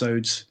 2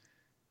 episodes,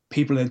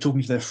 people are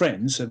talking to their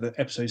friends. So the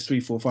episodes 3,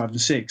 4, 5,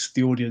 and 6,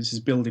 the audience is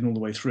building all the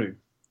way through.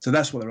 So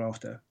that's what they're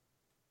after.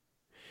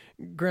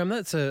 Graham,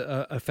 that's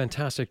a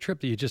fantastic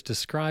trip that you just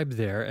described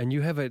there, and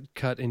you have it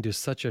cut into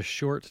such a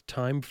short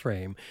time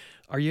frame.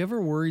 Are you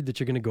ever worried that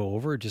you're going to go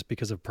over just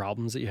because of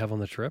problems that you have on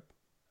the trip?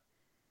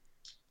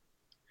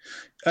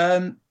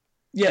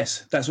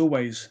 Yes, that's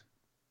always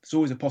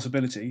a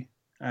possibility,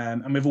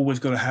 and we've always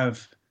got to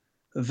have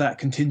that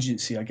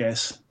contingency, I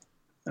guess.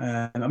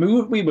 I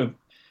mean, we were,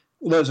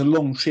 although it was a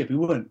long trip, we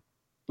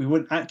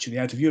weren't actually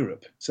out of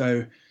Europe,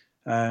 so.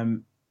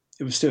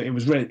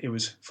 It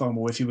was far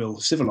more, if you will,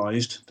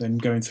 civilized than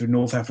going through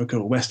North Africa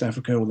or West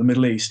Africa or the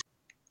Middle East.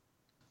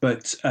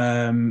 But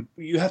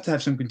you have to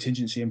have some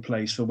contingency in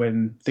place for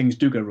when things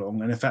do go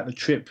wrong. And in fact, the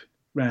trip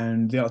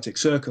around the Arctic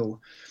Circle,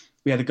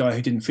 we had a guy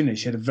who didn't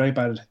finish. He had a very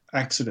bad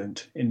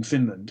accident in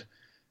Finland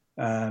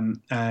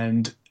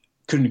and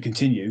couldn't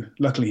continue.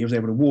 Luckily, he was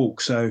able to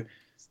walk. So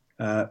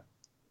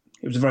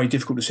it was a very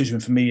difficult decision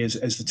for me as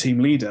the team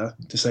leader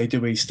to say,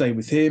 do we stay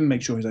with him,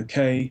 make sure he's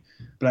okay?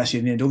 But actually,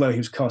 in the end, although he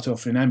was carted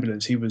off in an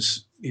ambulance, he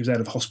was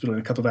out of hospital in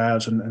a couple of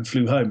hours and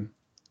flew home.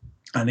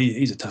 And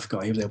he's a tough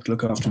guy. He was able to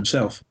look after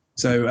himself.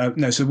 So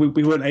so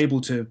we weren't able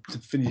to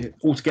finish it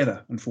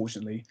altogether,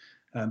 unfortunately.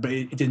 But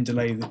it didn't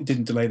delay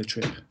the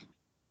trip.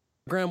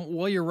 Graham,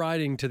 while you're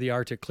riding to the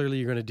Arctic, clearly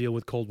you're going to deal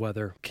with cold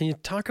weather. Can you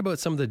talk about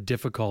some of the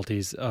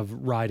difficulties of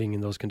riding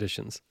in those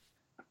conditions?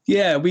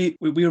 Yeah, we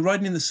were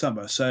riding in the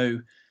summer,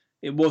 so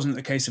it wasn't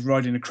a case of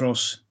riding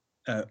across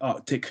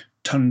Arctic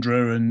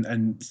tundra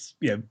and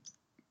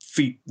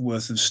feet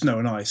worth of snow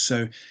and ice.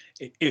 So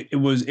it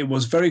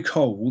was very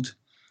cold,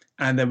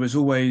 and there was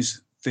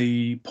always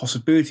the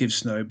possibility of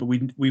snow, but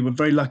we were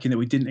very lucky that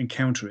we didn't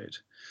encounter it.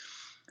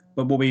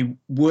 But what we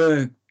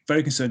were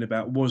very concerned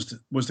about was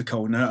the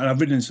cold. Now, I've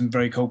ridden in some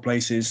very cold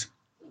places,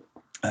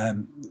 for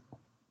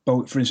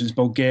instance,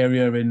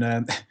 Bulgaria in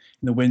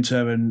the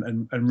winter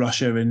and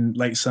Russia in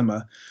late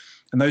summer.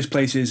 And those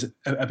places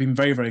have been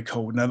very, very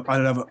cold. And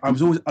I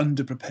was always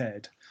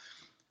underprepared.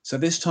 So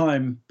this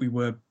time we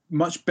were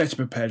much better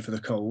prepared for the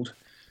cold.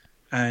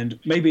 And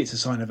maybe it's a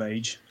sign of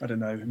age. I don't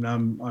know. Now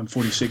I'm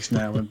 46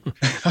 now. And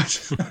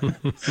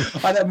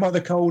I don't mind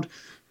the cold,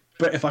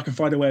 but if I can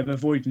find a way of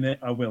avoiding it,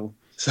 I will.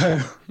 So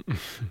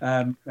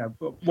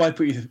why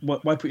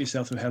put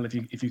yourself through hell if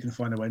you can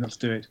find a way not to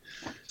do it?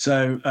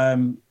 So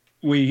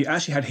we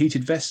actually had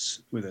heated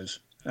vests with us,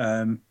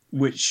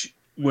 which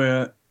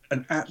were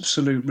an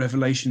absolute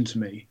revelation to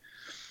me,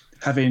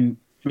 having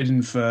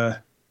ridden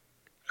for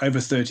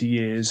over 30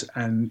 years,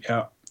 and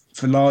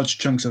for large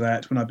chunks of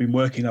that, when I've been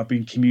working, I've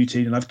been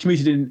commuting, and I've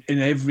commuted in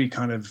every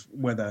kind of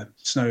weather,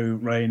 snow,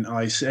 rain,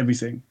 ice,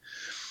 everything,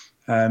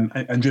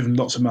 and driven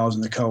lots of miles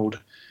in the cold.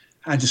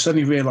 And to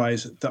suddenly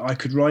realise that I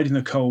could ride in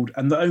the cold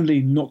and not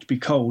only not be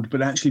cold,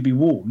 but actually be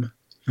warm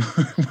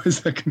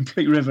was a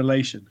complete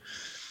revelation.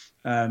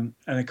 And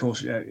of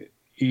course,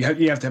 you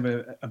have to have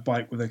a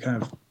bike with a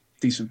kind of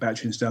decent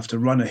battery and stuff to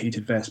run a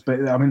heated vest.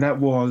 But I mean, that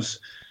was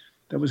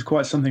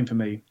quite something for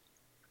me.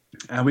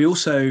 And we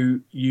also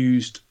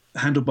used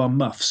handlebar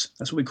muffs.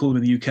 That's what we call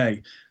them in the UK.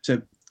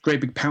 So great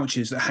big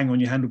pouches that hang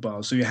on your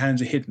handlebars, so your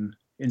hands are hidden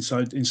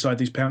inside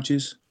these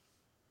pouches.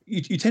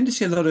 You tend to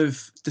see a lot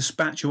of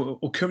dispatch or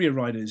courier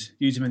riders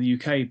use them in the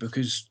UK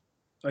because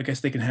I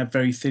guess they can have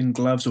very thin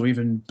gloves or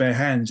even bare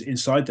hands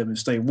inside them and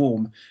stay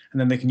warm,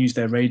 and then they can use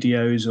their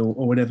radios or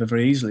whatever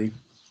very easily.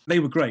 They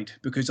were great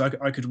because I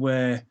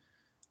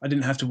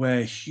didn't have to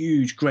wear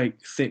huge, great,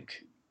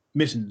 thick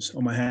mittens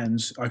on my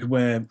hands. I could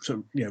wear sort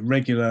of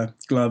regular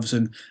gloves,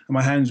 and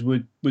my hands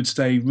would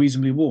stay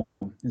reasonably warm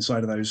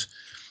inside of those.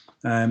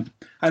 And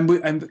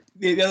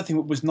the other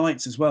thing was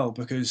nights as well,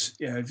 because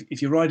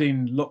if you're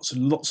riding lots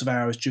and lots of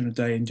hours during the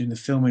day and doing the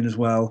filming as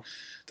well,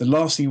 the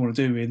last thing you want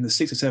to do in the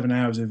 6 or 7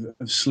 hours of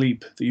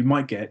sleep that you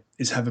might get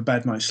is have a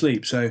bad night's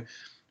sleep. So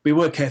we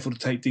were careful to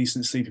take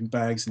decent sleeping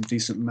bags and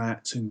decent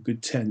mats and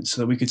good tents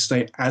so that we could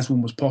stay as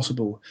warm as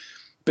possible.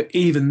 But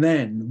even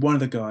then, one of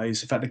the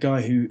guys, in fact, the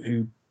guy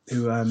who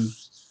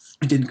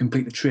didn't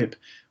complete the trip,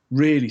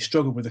 really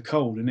struggled with the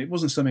cold, and it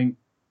wasn't something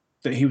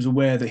that he was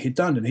aware that he'd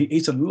done. And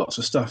he'd done lots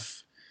of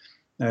stuff,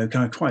 kind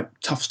of quite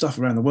tough stuff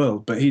around the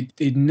world, but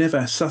he'd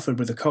never suffered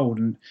with a cold.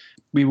 And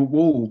we were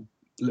all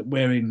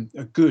wearing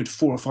a good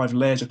 4 or 5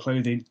 layers of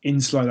clothing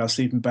inside our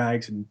sleeping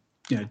bags, and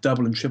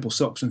double and triple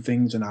socks and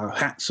things, and our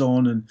hats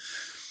on, and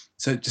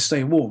so to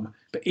stay warm.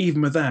 But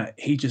even with that,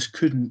 he just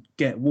couldn't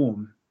get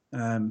warm.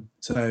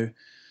 So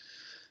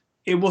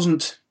it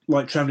wasn't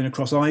like traveling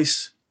across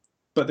ice,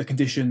 but the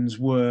conditions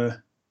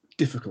were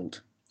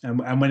difficult. And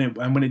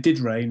when it did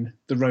rain,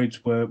 the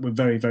roads were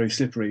very, very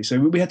slippery. So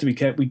we had to be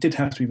careful. We did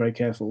have to be very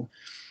careful,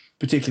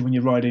 particularly when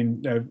you're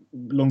riding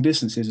long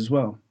distances as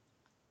well.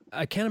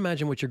 I can't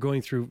imagine what you're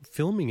going through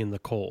filming in the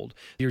cold.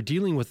 You're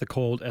dealing with the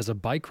cold as a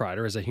bike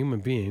rider, as a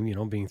human being,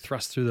 being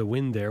thrust through the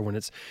wind there when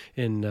it's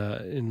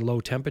in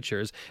low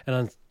temperatures. And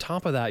on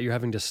top of that, you're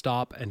having to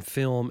stop and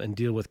film and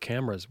deal with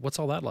cameras. What's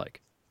all that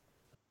like?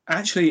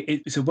 Actually,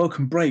 it's a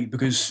welcome break,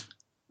 because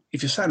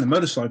if you're sat on a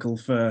motorcycle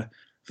for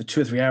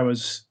 2 or 3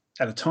 hours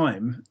at a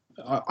time,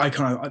 I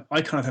kind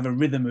of have a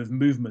rhythm of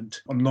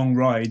movement on long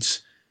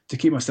rides to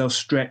keep myself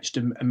stretched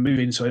and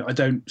moving, so I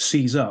don't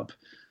seize up.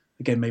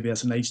 Again, maybe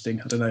that's an age thing,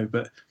 I don't know.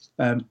 But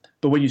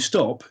when you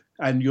stop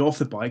and you're off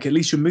the bike, at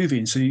least you're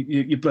moving, so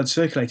your blood's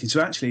circulating. So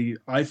actually,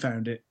 I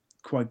found it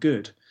quite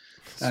good.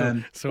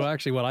 So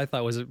actually, what I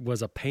thought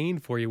was a pain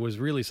for you was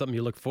really something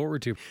you look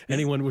forward to.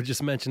 Anyone would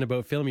just mention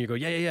about filming, you go,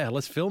 yeah,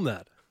 let's film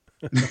that.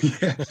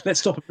 Yeah,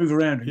 let's stop and move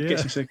around and get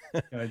some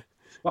circulation.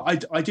 Well,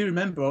 I do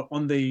remember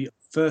on the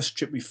first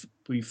trip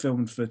we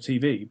filmed for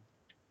TV,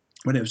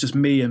 when it was just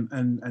me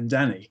and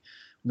Danny.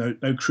 No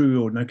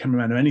crew or no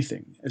cameraman or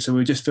anything. So we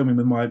were just filming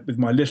with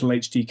my little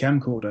HD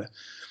camcorder,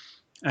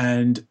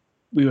 and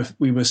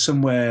we were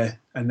somewhere,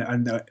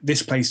 and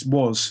this place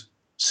was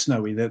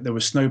snowy. There were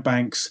snow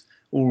banks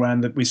all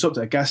around. We stopped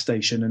at a gas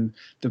station, and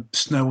the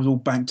snow was all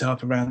banked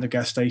up around the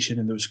gas station,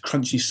 and there was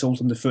crunchy salt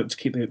underfoot to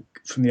keep it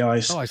from the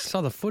ice. Oh, I saw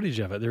the footage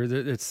of it.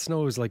 It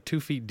snow was like 2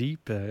 feet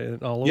deep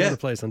all over the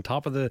place. On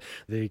top of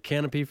the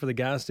canopy for the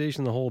gas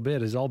station, the whole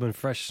bit has all been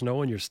fresh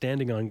snow, and you're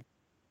standing on.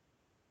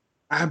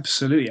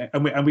 Absolutely,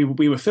 and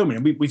we were filming,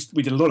 and we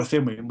did a lot of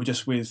filming, and we're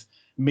just with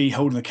me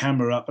holding the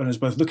camera up and us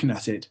both looking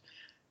at it,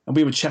 and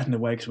we were chatting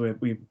away because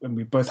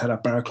we both had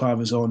our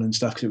balaclavas on and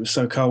stuff because it was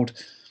so cold.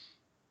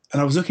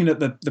 And I was looking at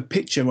the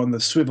picture on the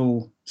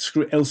swivel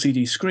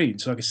LCD screen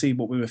so I could see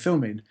what we were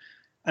filming,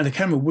 and the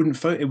camera wouldn't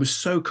focus. It was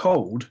so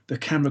cold, the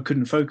camera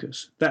couldn't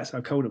focus. That's how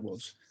cold it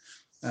was,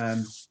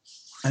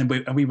 and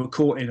we were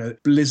caught in a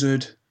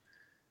blizzard,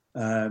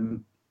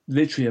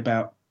 literally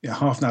about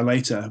half an hour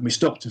later, and we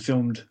stopped and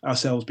filmed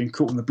ourselves being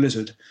caught in the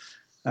blizzard.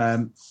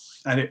 And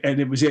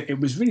it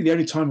was really the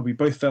only time where we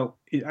both felt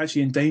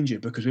actually in danger,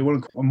 because we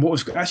were on what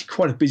was actually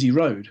quite a busy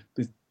road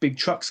with big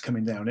trucks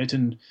coming down it,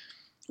 and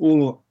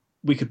all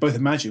we could both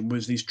imagine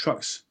was these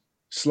trucks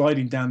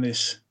sliding down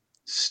this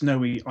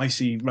snowy,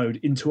 icy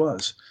road into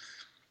us.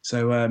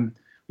 So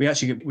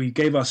we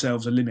gave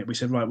ourselves a limit. We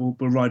said, right, we'll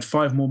ride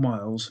 5 more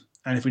miles,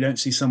 and if we don't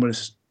see somebody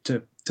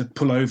to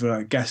pull over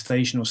at a gas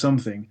station or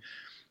something,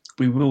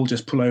 we will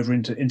just pull over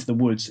into the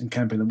woods and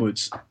camp in the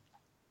woods.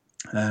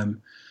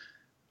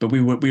 But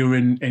we were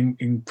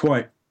in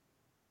quite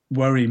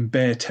worrying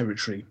bear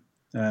territory.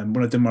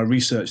 When I did my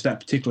research, that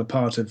particular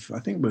part of, I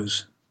think it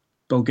was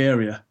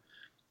Bulgaria,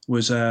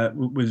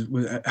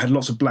 had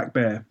lots of black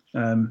bear,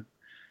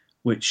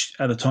 which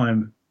at the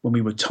time when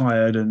we were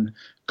tired and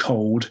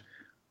cold,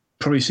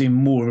 probably seemed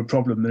more of a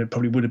problem than it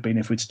probably would have been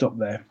if we'd stopped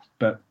there.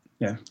 But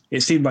yeah, it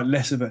seemed like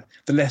the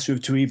lesser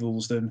of two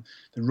evils than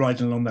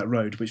riding along that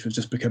road, which was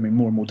just becoming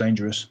more and more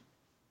dangerous.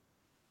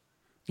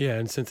 Yeah,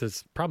 and since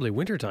it's probably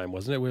wintertime,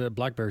 wasn't it? Where the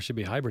black bear should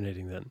be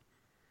hibernating then.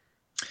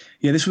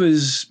 Yeah, this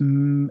was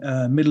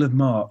middle of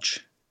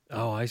March.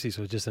 Oh, I see.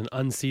 So it's just an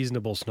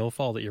unseasonable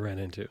snowfall that you ran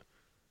into.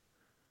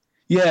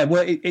 Yeah,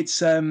 well, it's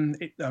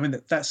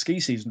that's ski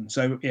season.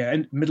 So yeah,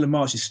 middle of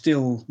March is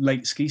still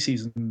late ski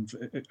season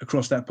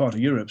across that part of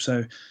Europe.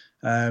 So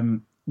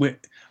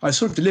I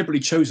sort of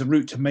deliberately chose a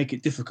route to make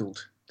it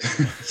difficult.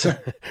 So,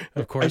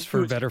 of course,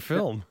 for better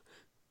film.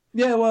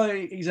 Yeah, well,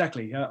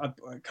 exactly. I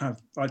kind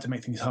of like to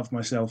make things hard for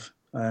myself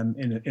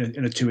in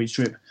a 2-week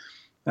trip.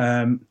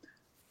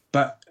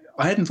 But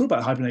I hadn't thought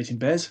about hibernating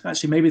bears.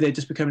 Actually, maybe they'd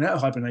just be coming out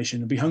of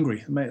hibernation and be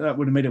hungry. That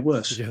would have made it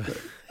worse. Yeah,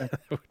 But,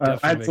 that would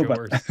I hadn't definitely thought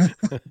make about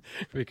it worse.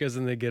 Because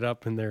then they get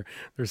up and they're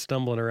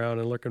stumbling around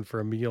and looking for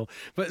a meal.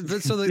 But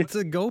so the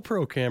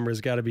GoPro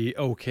camera's got to be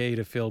okay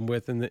to film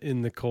with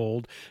in the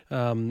cold,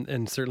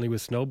 and certainly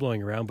with snow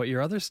blowing around. But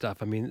your other stuff,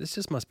 I mean, this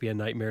just must be a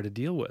nightmare to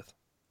deal with.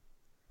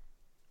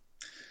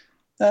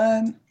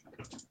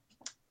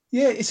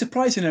 Yeah, it's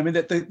surprising. I mean,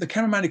 the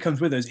cameraman who comes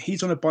with us,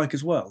 he's on a bike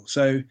as well.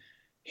 So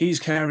he's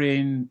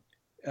carrying,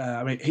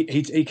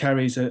 he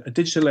carries a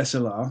digital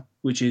SLR,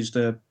 which is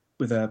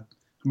with a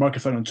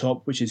microphone on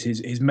top, which is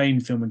his main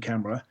filming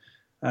camera.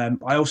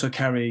 I also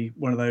carry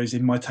one of those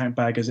in my tank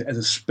bag as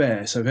a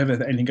spare. So if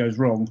ever anything goes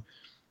wrong,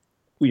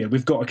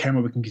 we've got a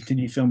camera we can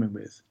continue filming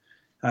with.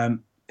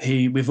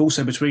 We've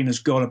also between us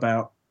got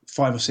about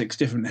 5 or 6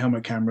 different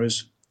helmet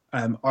cameras.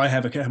 I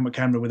have a helmet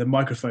camera with a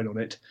microphone on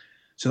it,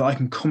 so that I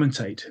can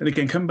commentate. And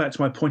again, coming back to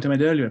my point I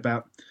made earlier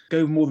about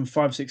go more than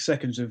 5 or 6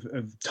 seconds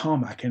of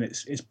tarmac, and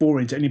it's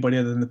boring to anybody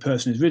other than the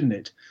person who's ridden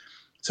it.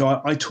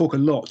 So I talk a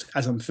lot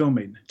as I'm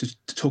filming to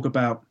talk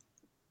about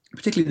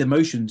particularly the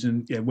emotions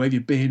and where have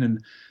you been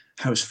and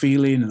how it's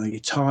feeling, and are you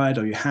tired,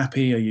 are you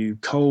happy, are you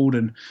cold,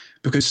 and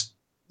because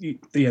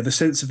the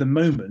sense of the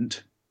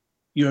moment,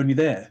 you're only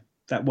there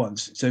that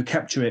once, so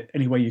capture it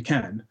any way you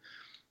can.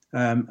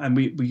 And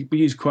we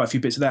use quite a few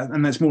bits of that,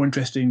 and that's more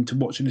interesting to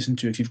watch and listen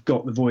to if you've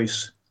got the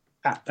voice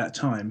at that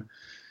time.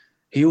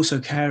 He also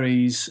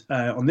carries,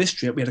 on this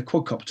trip, we had a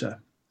quadcopter.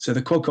 So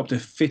the quadcopter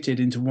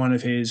fitted into one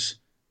of his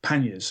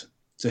panniers.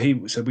 So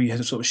we had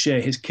to sort of share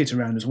his kit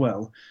around as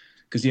well,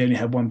 because he only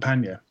had one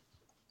pannier.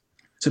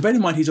 So bear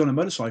in mind he's on a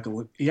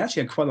motorcycle. He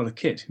actually had quite a lot of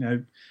kit,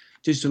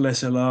 digital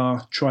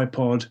SLR,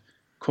 tripod,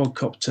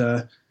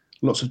 quadcopter,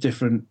 lots of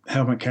different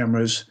helmet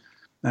cameras.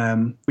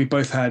 We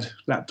both had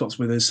laptops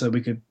with us, so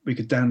we could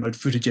download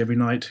footage every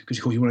night, because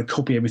of course you want to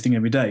copy everything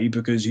every day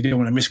because you don't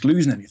want to risk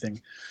losing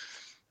anything.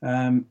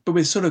 But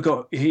we've sort of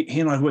got he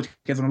and I have worked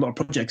together on a lot of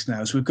projects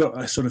now, so we've got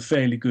a sort of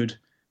fairly good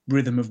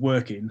rhythm of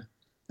working.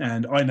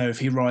 And I know if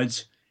he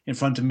rides in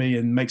front of me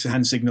and makes a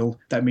hand signal,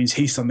 that means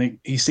he's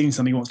seen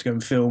something he wants to go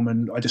and film,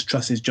 and I just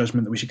trust his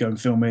judgment that we should go and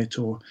film it.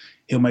 Or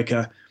he'll make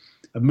a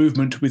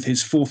movement with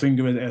his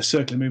forefinger, a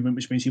circular movement,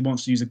 which means he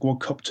wants to use a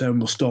quadcopter, and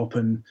we'll stop.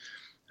 And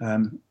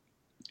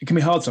it can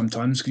be hard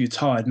sometimes because you're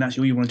tired, and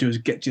actually all you want to do is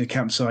get to the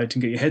campsite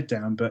and get your head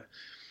down. But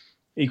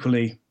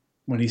equally,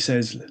 when he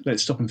says,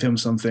 let's stop and film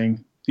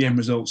something, the end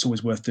result's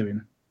always worth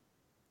doing.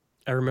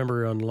 I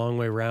remember on Long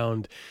Way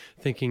Round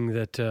thinking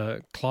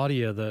that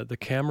Claudia, the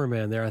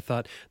cameraman there, I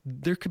thought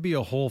there could be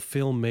a whole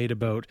film made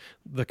about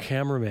the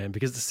cameraman,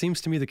 because it seems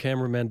to me the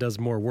cameraman does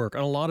more work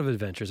on a lot of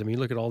adventures. I mean,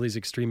 you look at all these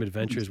extreme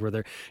adventures where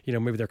they're,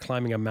 maybe they're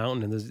climbing a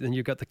mountain, and then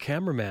you've got the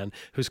cameraman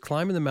who's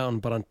climbing the mountain,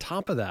 but on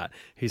top of that,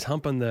 he's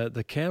humping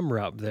the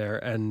camera up there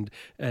and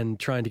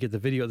trying to get the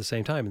video at the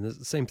same time. And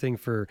the same thing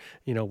for,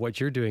 what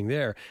you're doing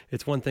there.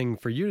 It's one thing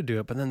for you to do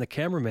it, but then the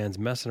cameraman's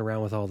messing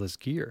around with all this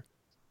gear.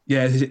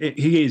 Yeah,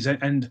 he is.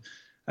 And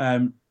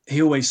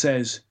he always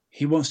says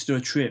he wants to do a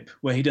trip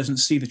where he doesn't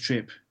see the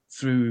trip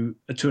through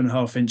a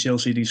 2.5-inch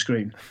LCD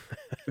screen.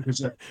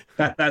 Because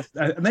that's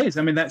amazing.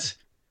 I mean, that's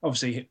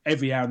obviously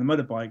every hour on the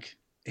motorbike,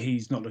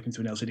 he's not looking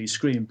through an LCD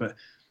screen. But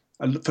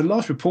for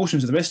large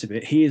proportions of the rest of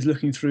it, he is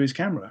looking through his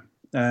camera.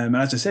 And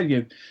as I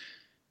said,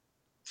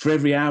 for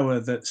every hour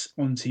that's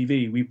on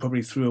TV, we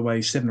probably threw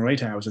away 7 or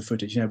 8 hours of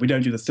footage. We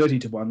don't do the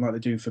 30-to-1 like they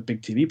do for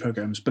big TV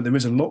programs, but there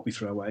is a lot we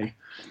throw away.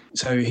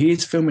 So he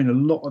is filming a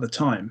lot of the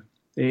time.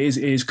 It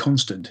is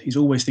constant. He's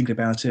always thinking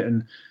about it.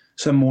 And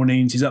some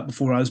mornings he's up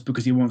before us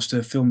because he wants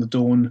to film the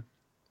dawn.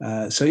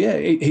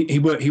 He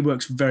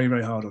works very,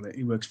 very hard on it.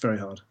 He works very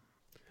hard.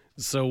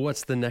 So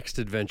what's the next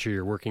adventure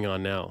you're working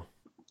on now?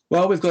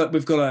 Well, we've got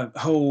a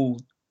whole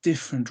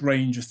different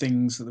range of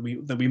things that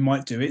we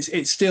might do.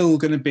 It's still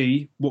going to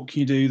be what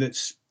can you do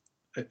that's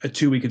a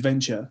 2-week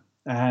adventure,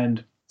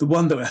 and the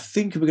one that I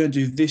think we're going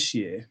to do this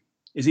year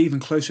is even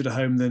closer to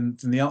home than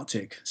the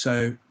Arctic.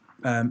 So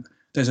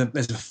there's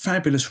a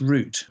fabulous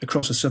route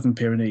across the southern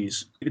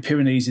Pyrenees. The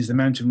Pyrenees is the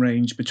mountain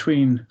range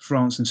between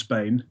France and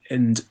Spain,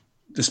 and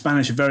the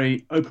Spanish are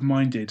very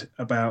open-minded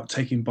about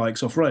taking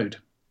bikes off-road.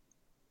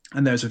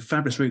 And there's a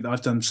fabulous route that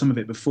I've done some of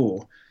it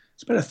before.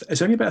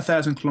 It's only about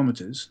 1,000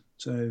 kilometers,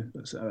 so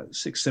that's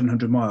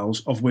 600-700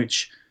 miles, of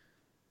which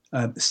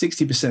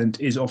 60%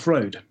 is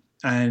off-road.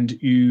 And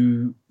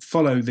you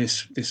follow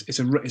this it's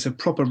a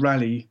proper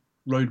rally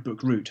road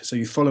book route. So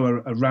you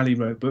follow a rally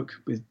road book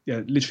with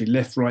literally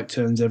left-right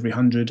turns every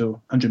 100 or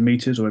 100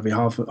 meters or every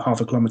half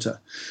a kilometer.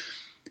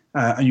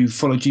 And you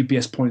follow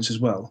GPS points as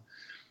well.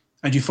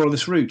 And you follow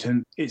this route,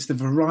 and it's the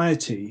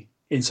variety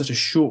in such a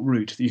short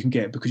route that you can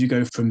get, because you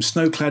go from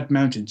snow-clad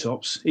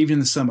mountaintops, even in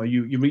the summer,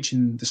 you're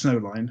reaching the snow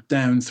line,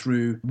 down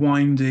through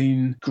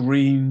winding,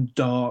 green,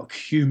 dark,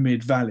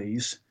 humid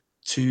valleys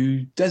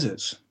to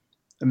deserts.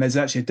 And there's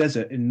actually a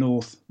desert in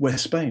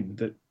northwest Spain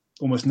that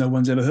almost no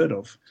one's ever heard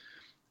of.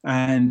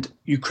 And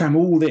you cram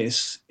all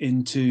this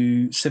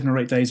into 7 or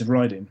 8 days of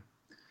riding.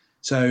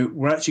 So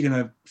we're actually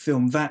going to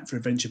film that for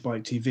Adventure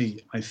Bike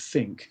TV, I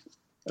think.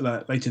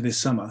 later this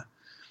summer,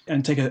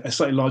 and take a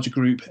slightly larger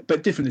group,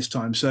 but different this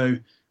time. So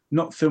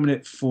not filming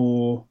it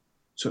for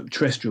sort of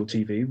terrestrial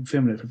TV, we're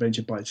filming it for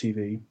Adventure Bike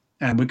TV,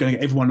 and we're going to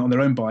get everyone on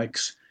their own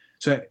bikes.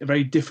 So a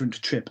very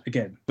different trip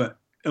again, but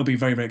it'll be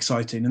very, very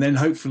exciting. And then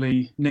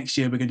hopefully next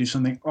year we're going to do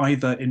something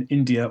either in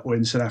India or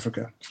in South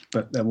Africa,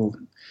 but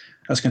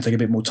that's going to take a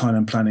bit more time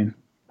and planning.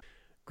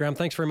 Graham,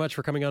 thanks very much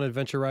for coming on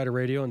Adventure Rider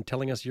Radio and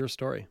telling us your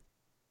story.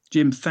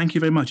 Jim, thank you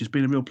very much. It's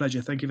been a real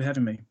pleasure. Thank you for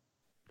having me.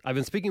 I've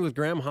been speaking with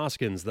Graham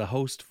Hoskins, the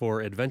host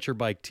for Adventure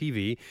Bike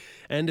TV.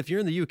 And if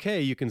you're in the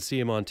UK, you can see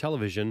him on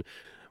television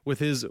with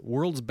his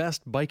World's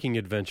Best Biking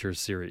Adventures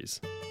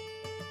series.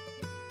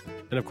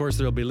 And of course,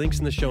 there'll be links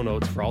in the show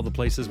notes for all the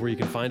places where you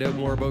can find out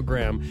more about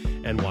Graham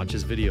and watch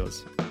his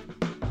videos.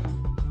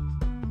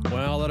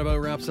 Well, that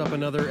about wraps up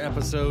another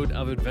episode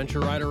of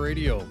Adventure Rider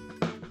Radio.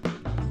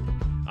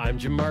 I'm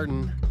Jim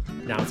Martin.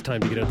 Now it's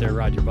time to get out there and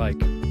ride your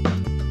bike.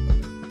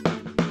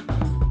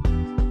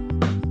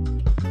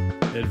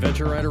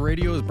 Adventure Rider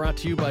Radio is brought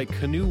to you by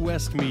Canoe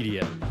West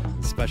Media.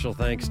 Special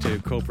thanks to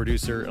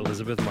co-producer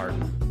Elizabeth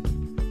Martin.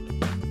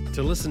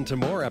 To listen to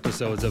more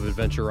episodes of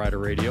Adventure Rider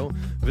Radio,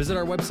 visit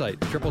our website,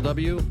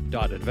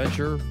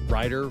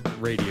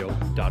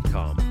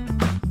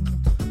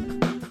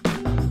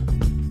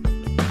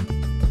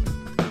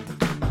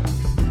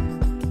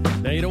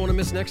 www.adventureriderradio.com. Now, you don't want to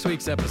miss next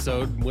week's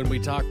episode when we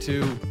talk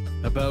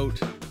about...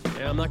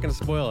 I'm not going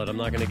to spoil it. I'm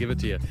not going to give it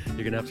to you. You're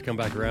going to have to come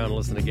back around and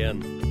listen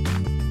again.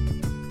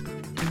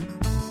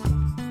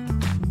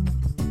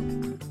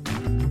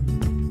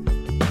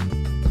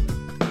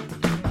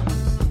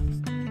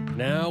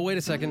 Now, wait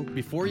a second.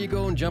 Before you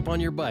go and jump on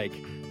your bike,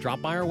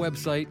 drop by our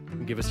website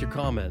and give us your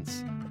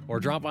comments.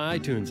 Or drop by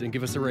iTunes and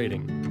give us a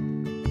rating.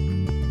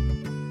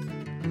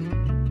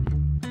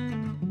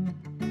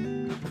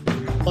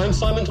 I'm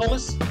Simon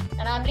Thomas.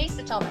 And I'm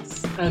Lisa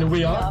Thomas. And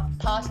we are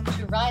part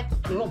to ride.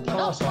 We're not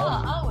part of,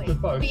 are we? We're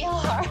both. We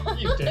are.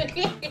 You did.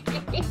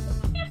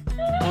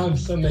 I'm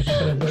so making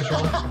fun of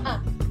virtual.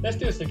 Let's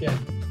do this again.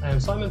 I am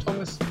Simon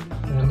Thomas.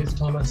 And I'm Lisa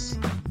Thomas.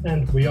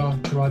 And we are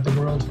To Ride the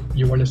World.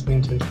 You are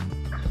listening to.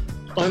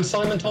 I'm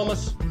Simon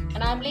Thomas.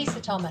 And I'm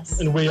Lisa Thomas.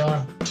 And we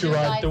are To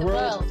Ride the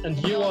World.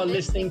 And you are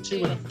listening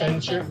to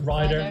Adventure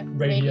Rider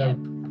Radio.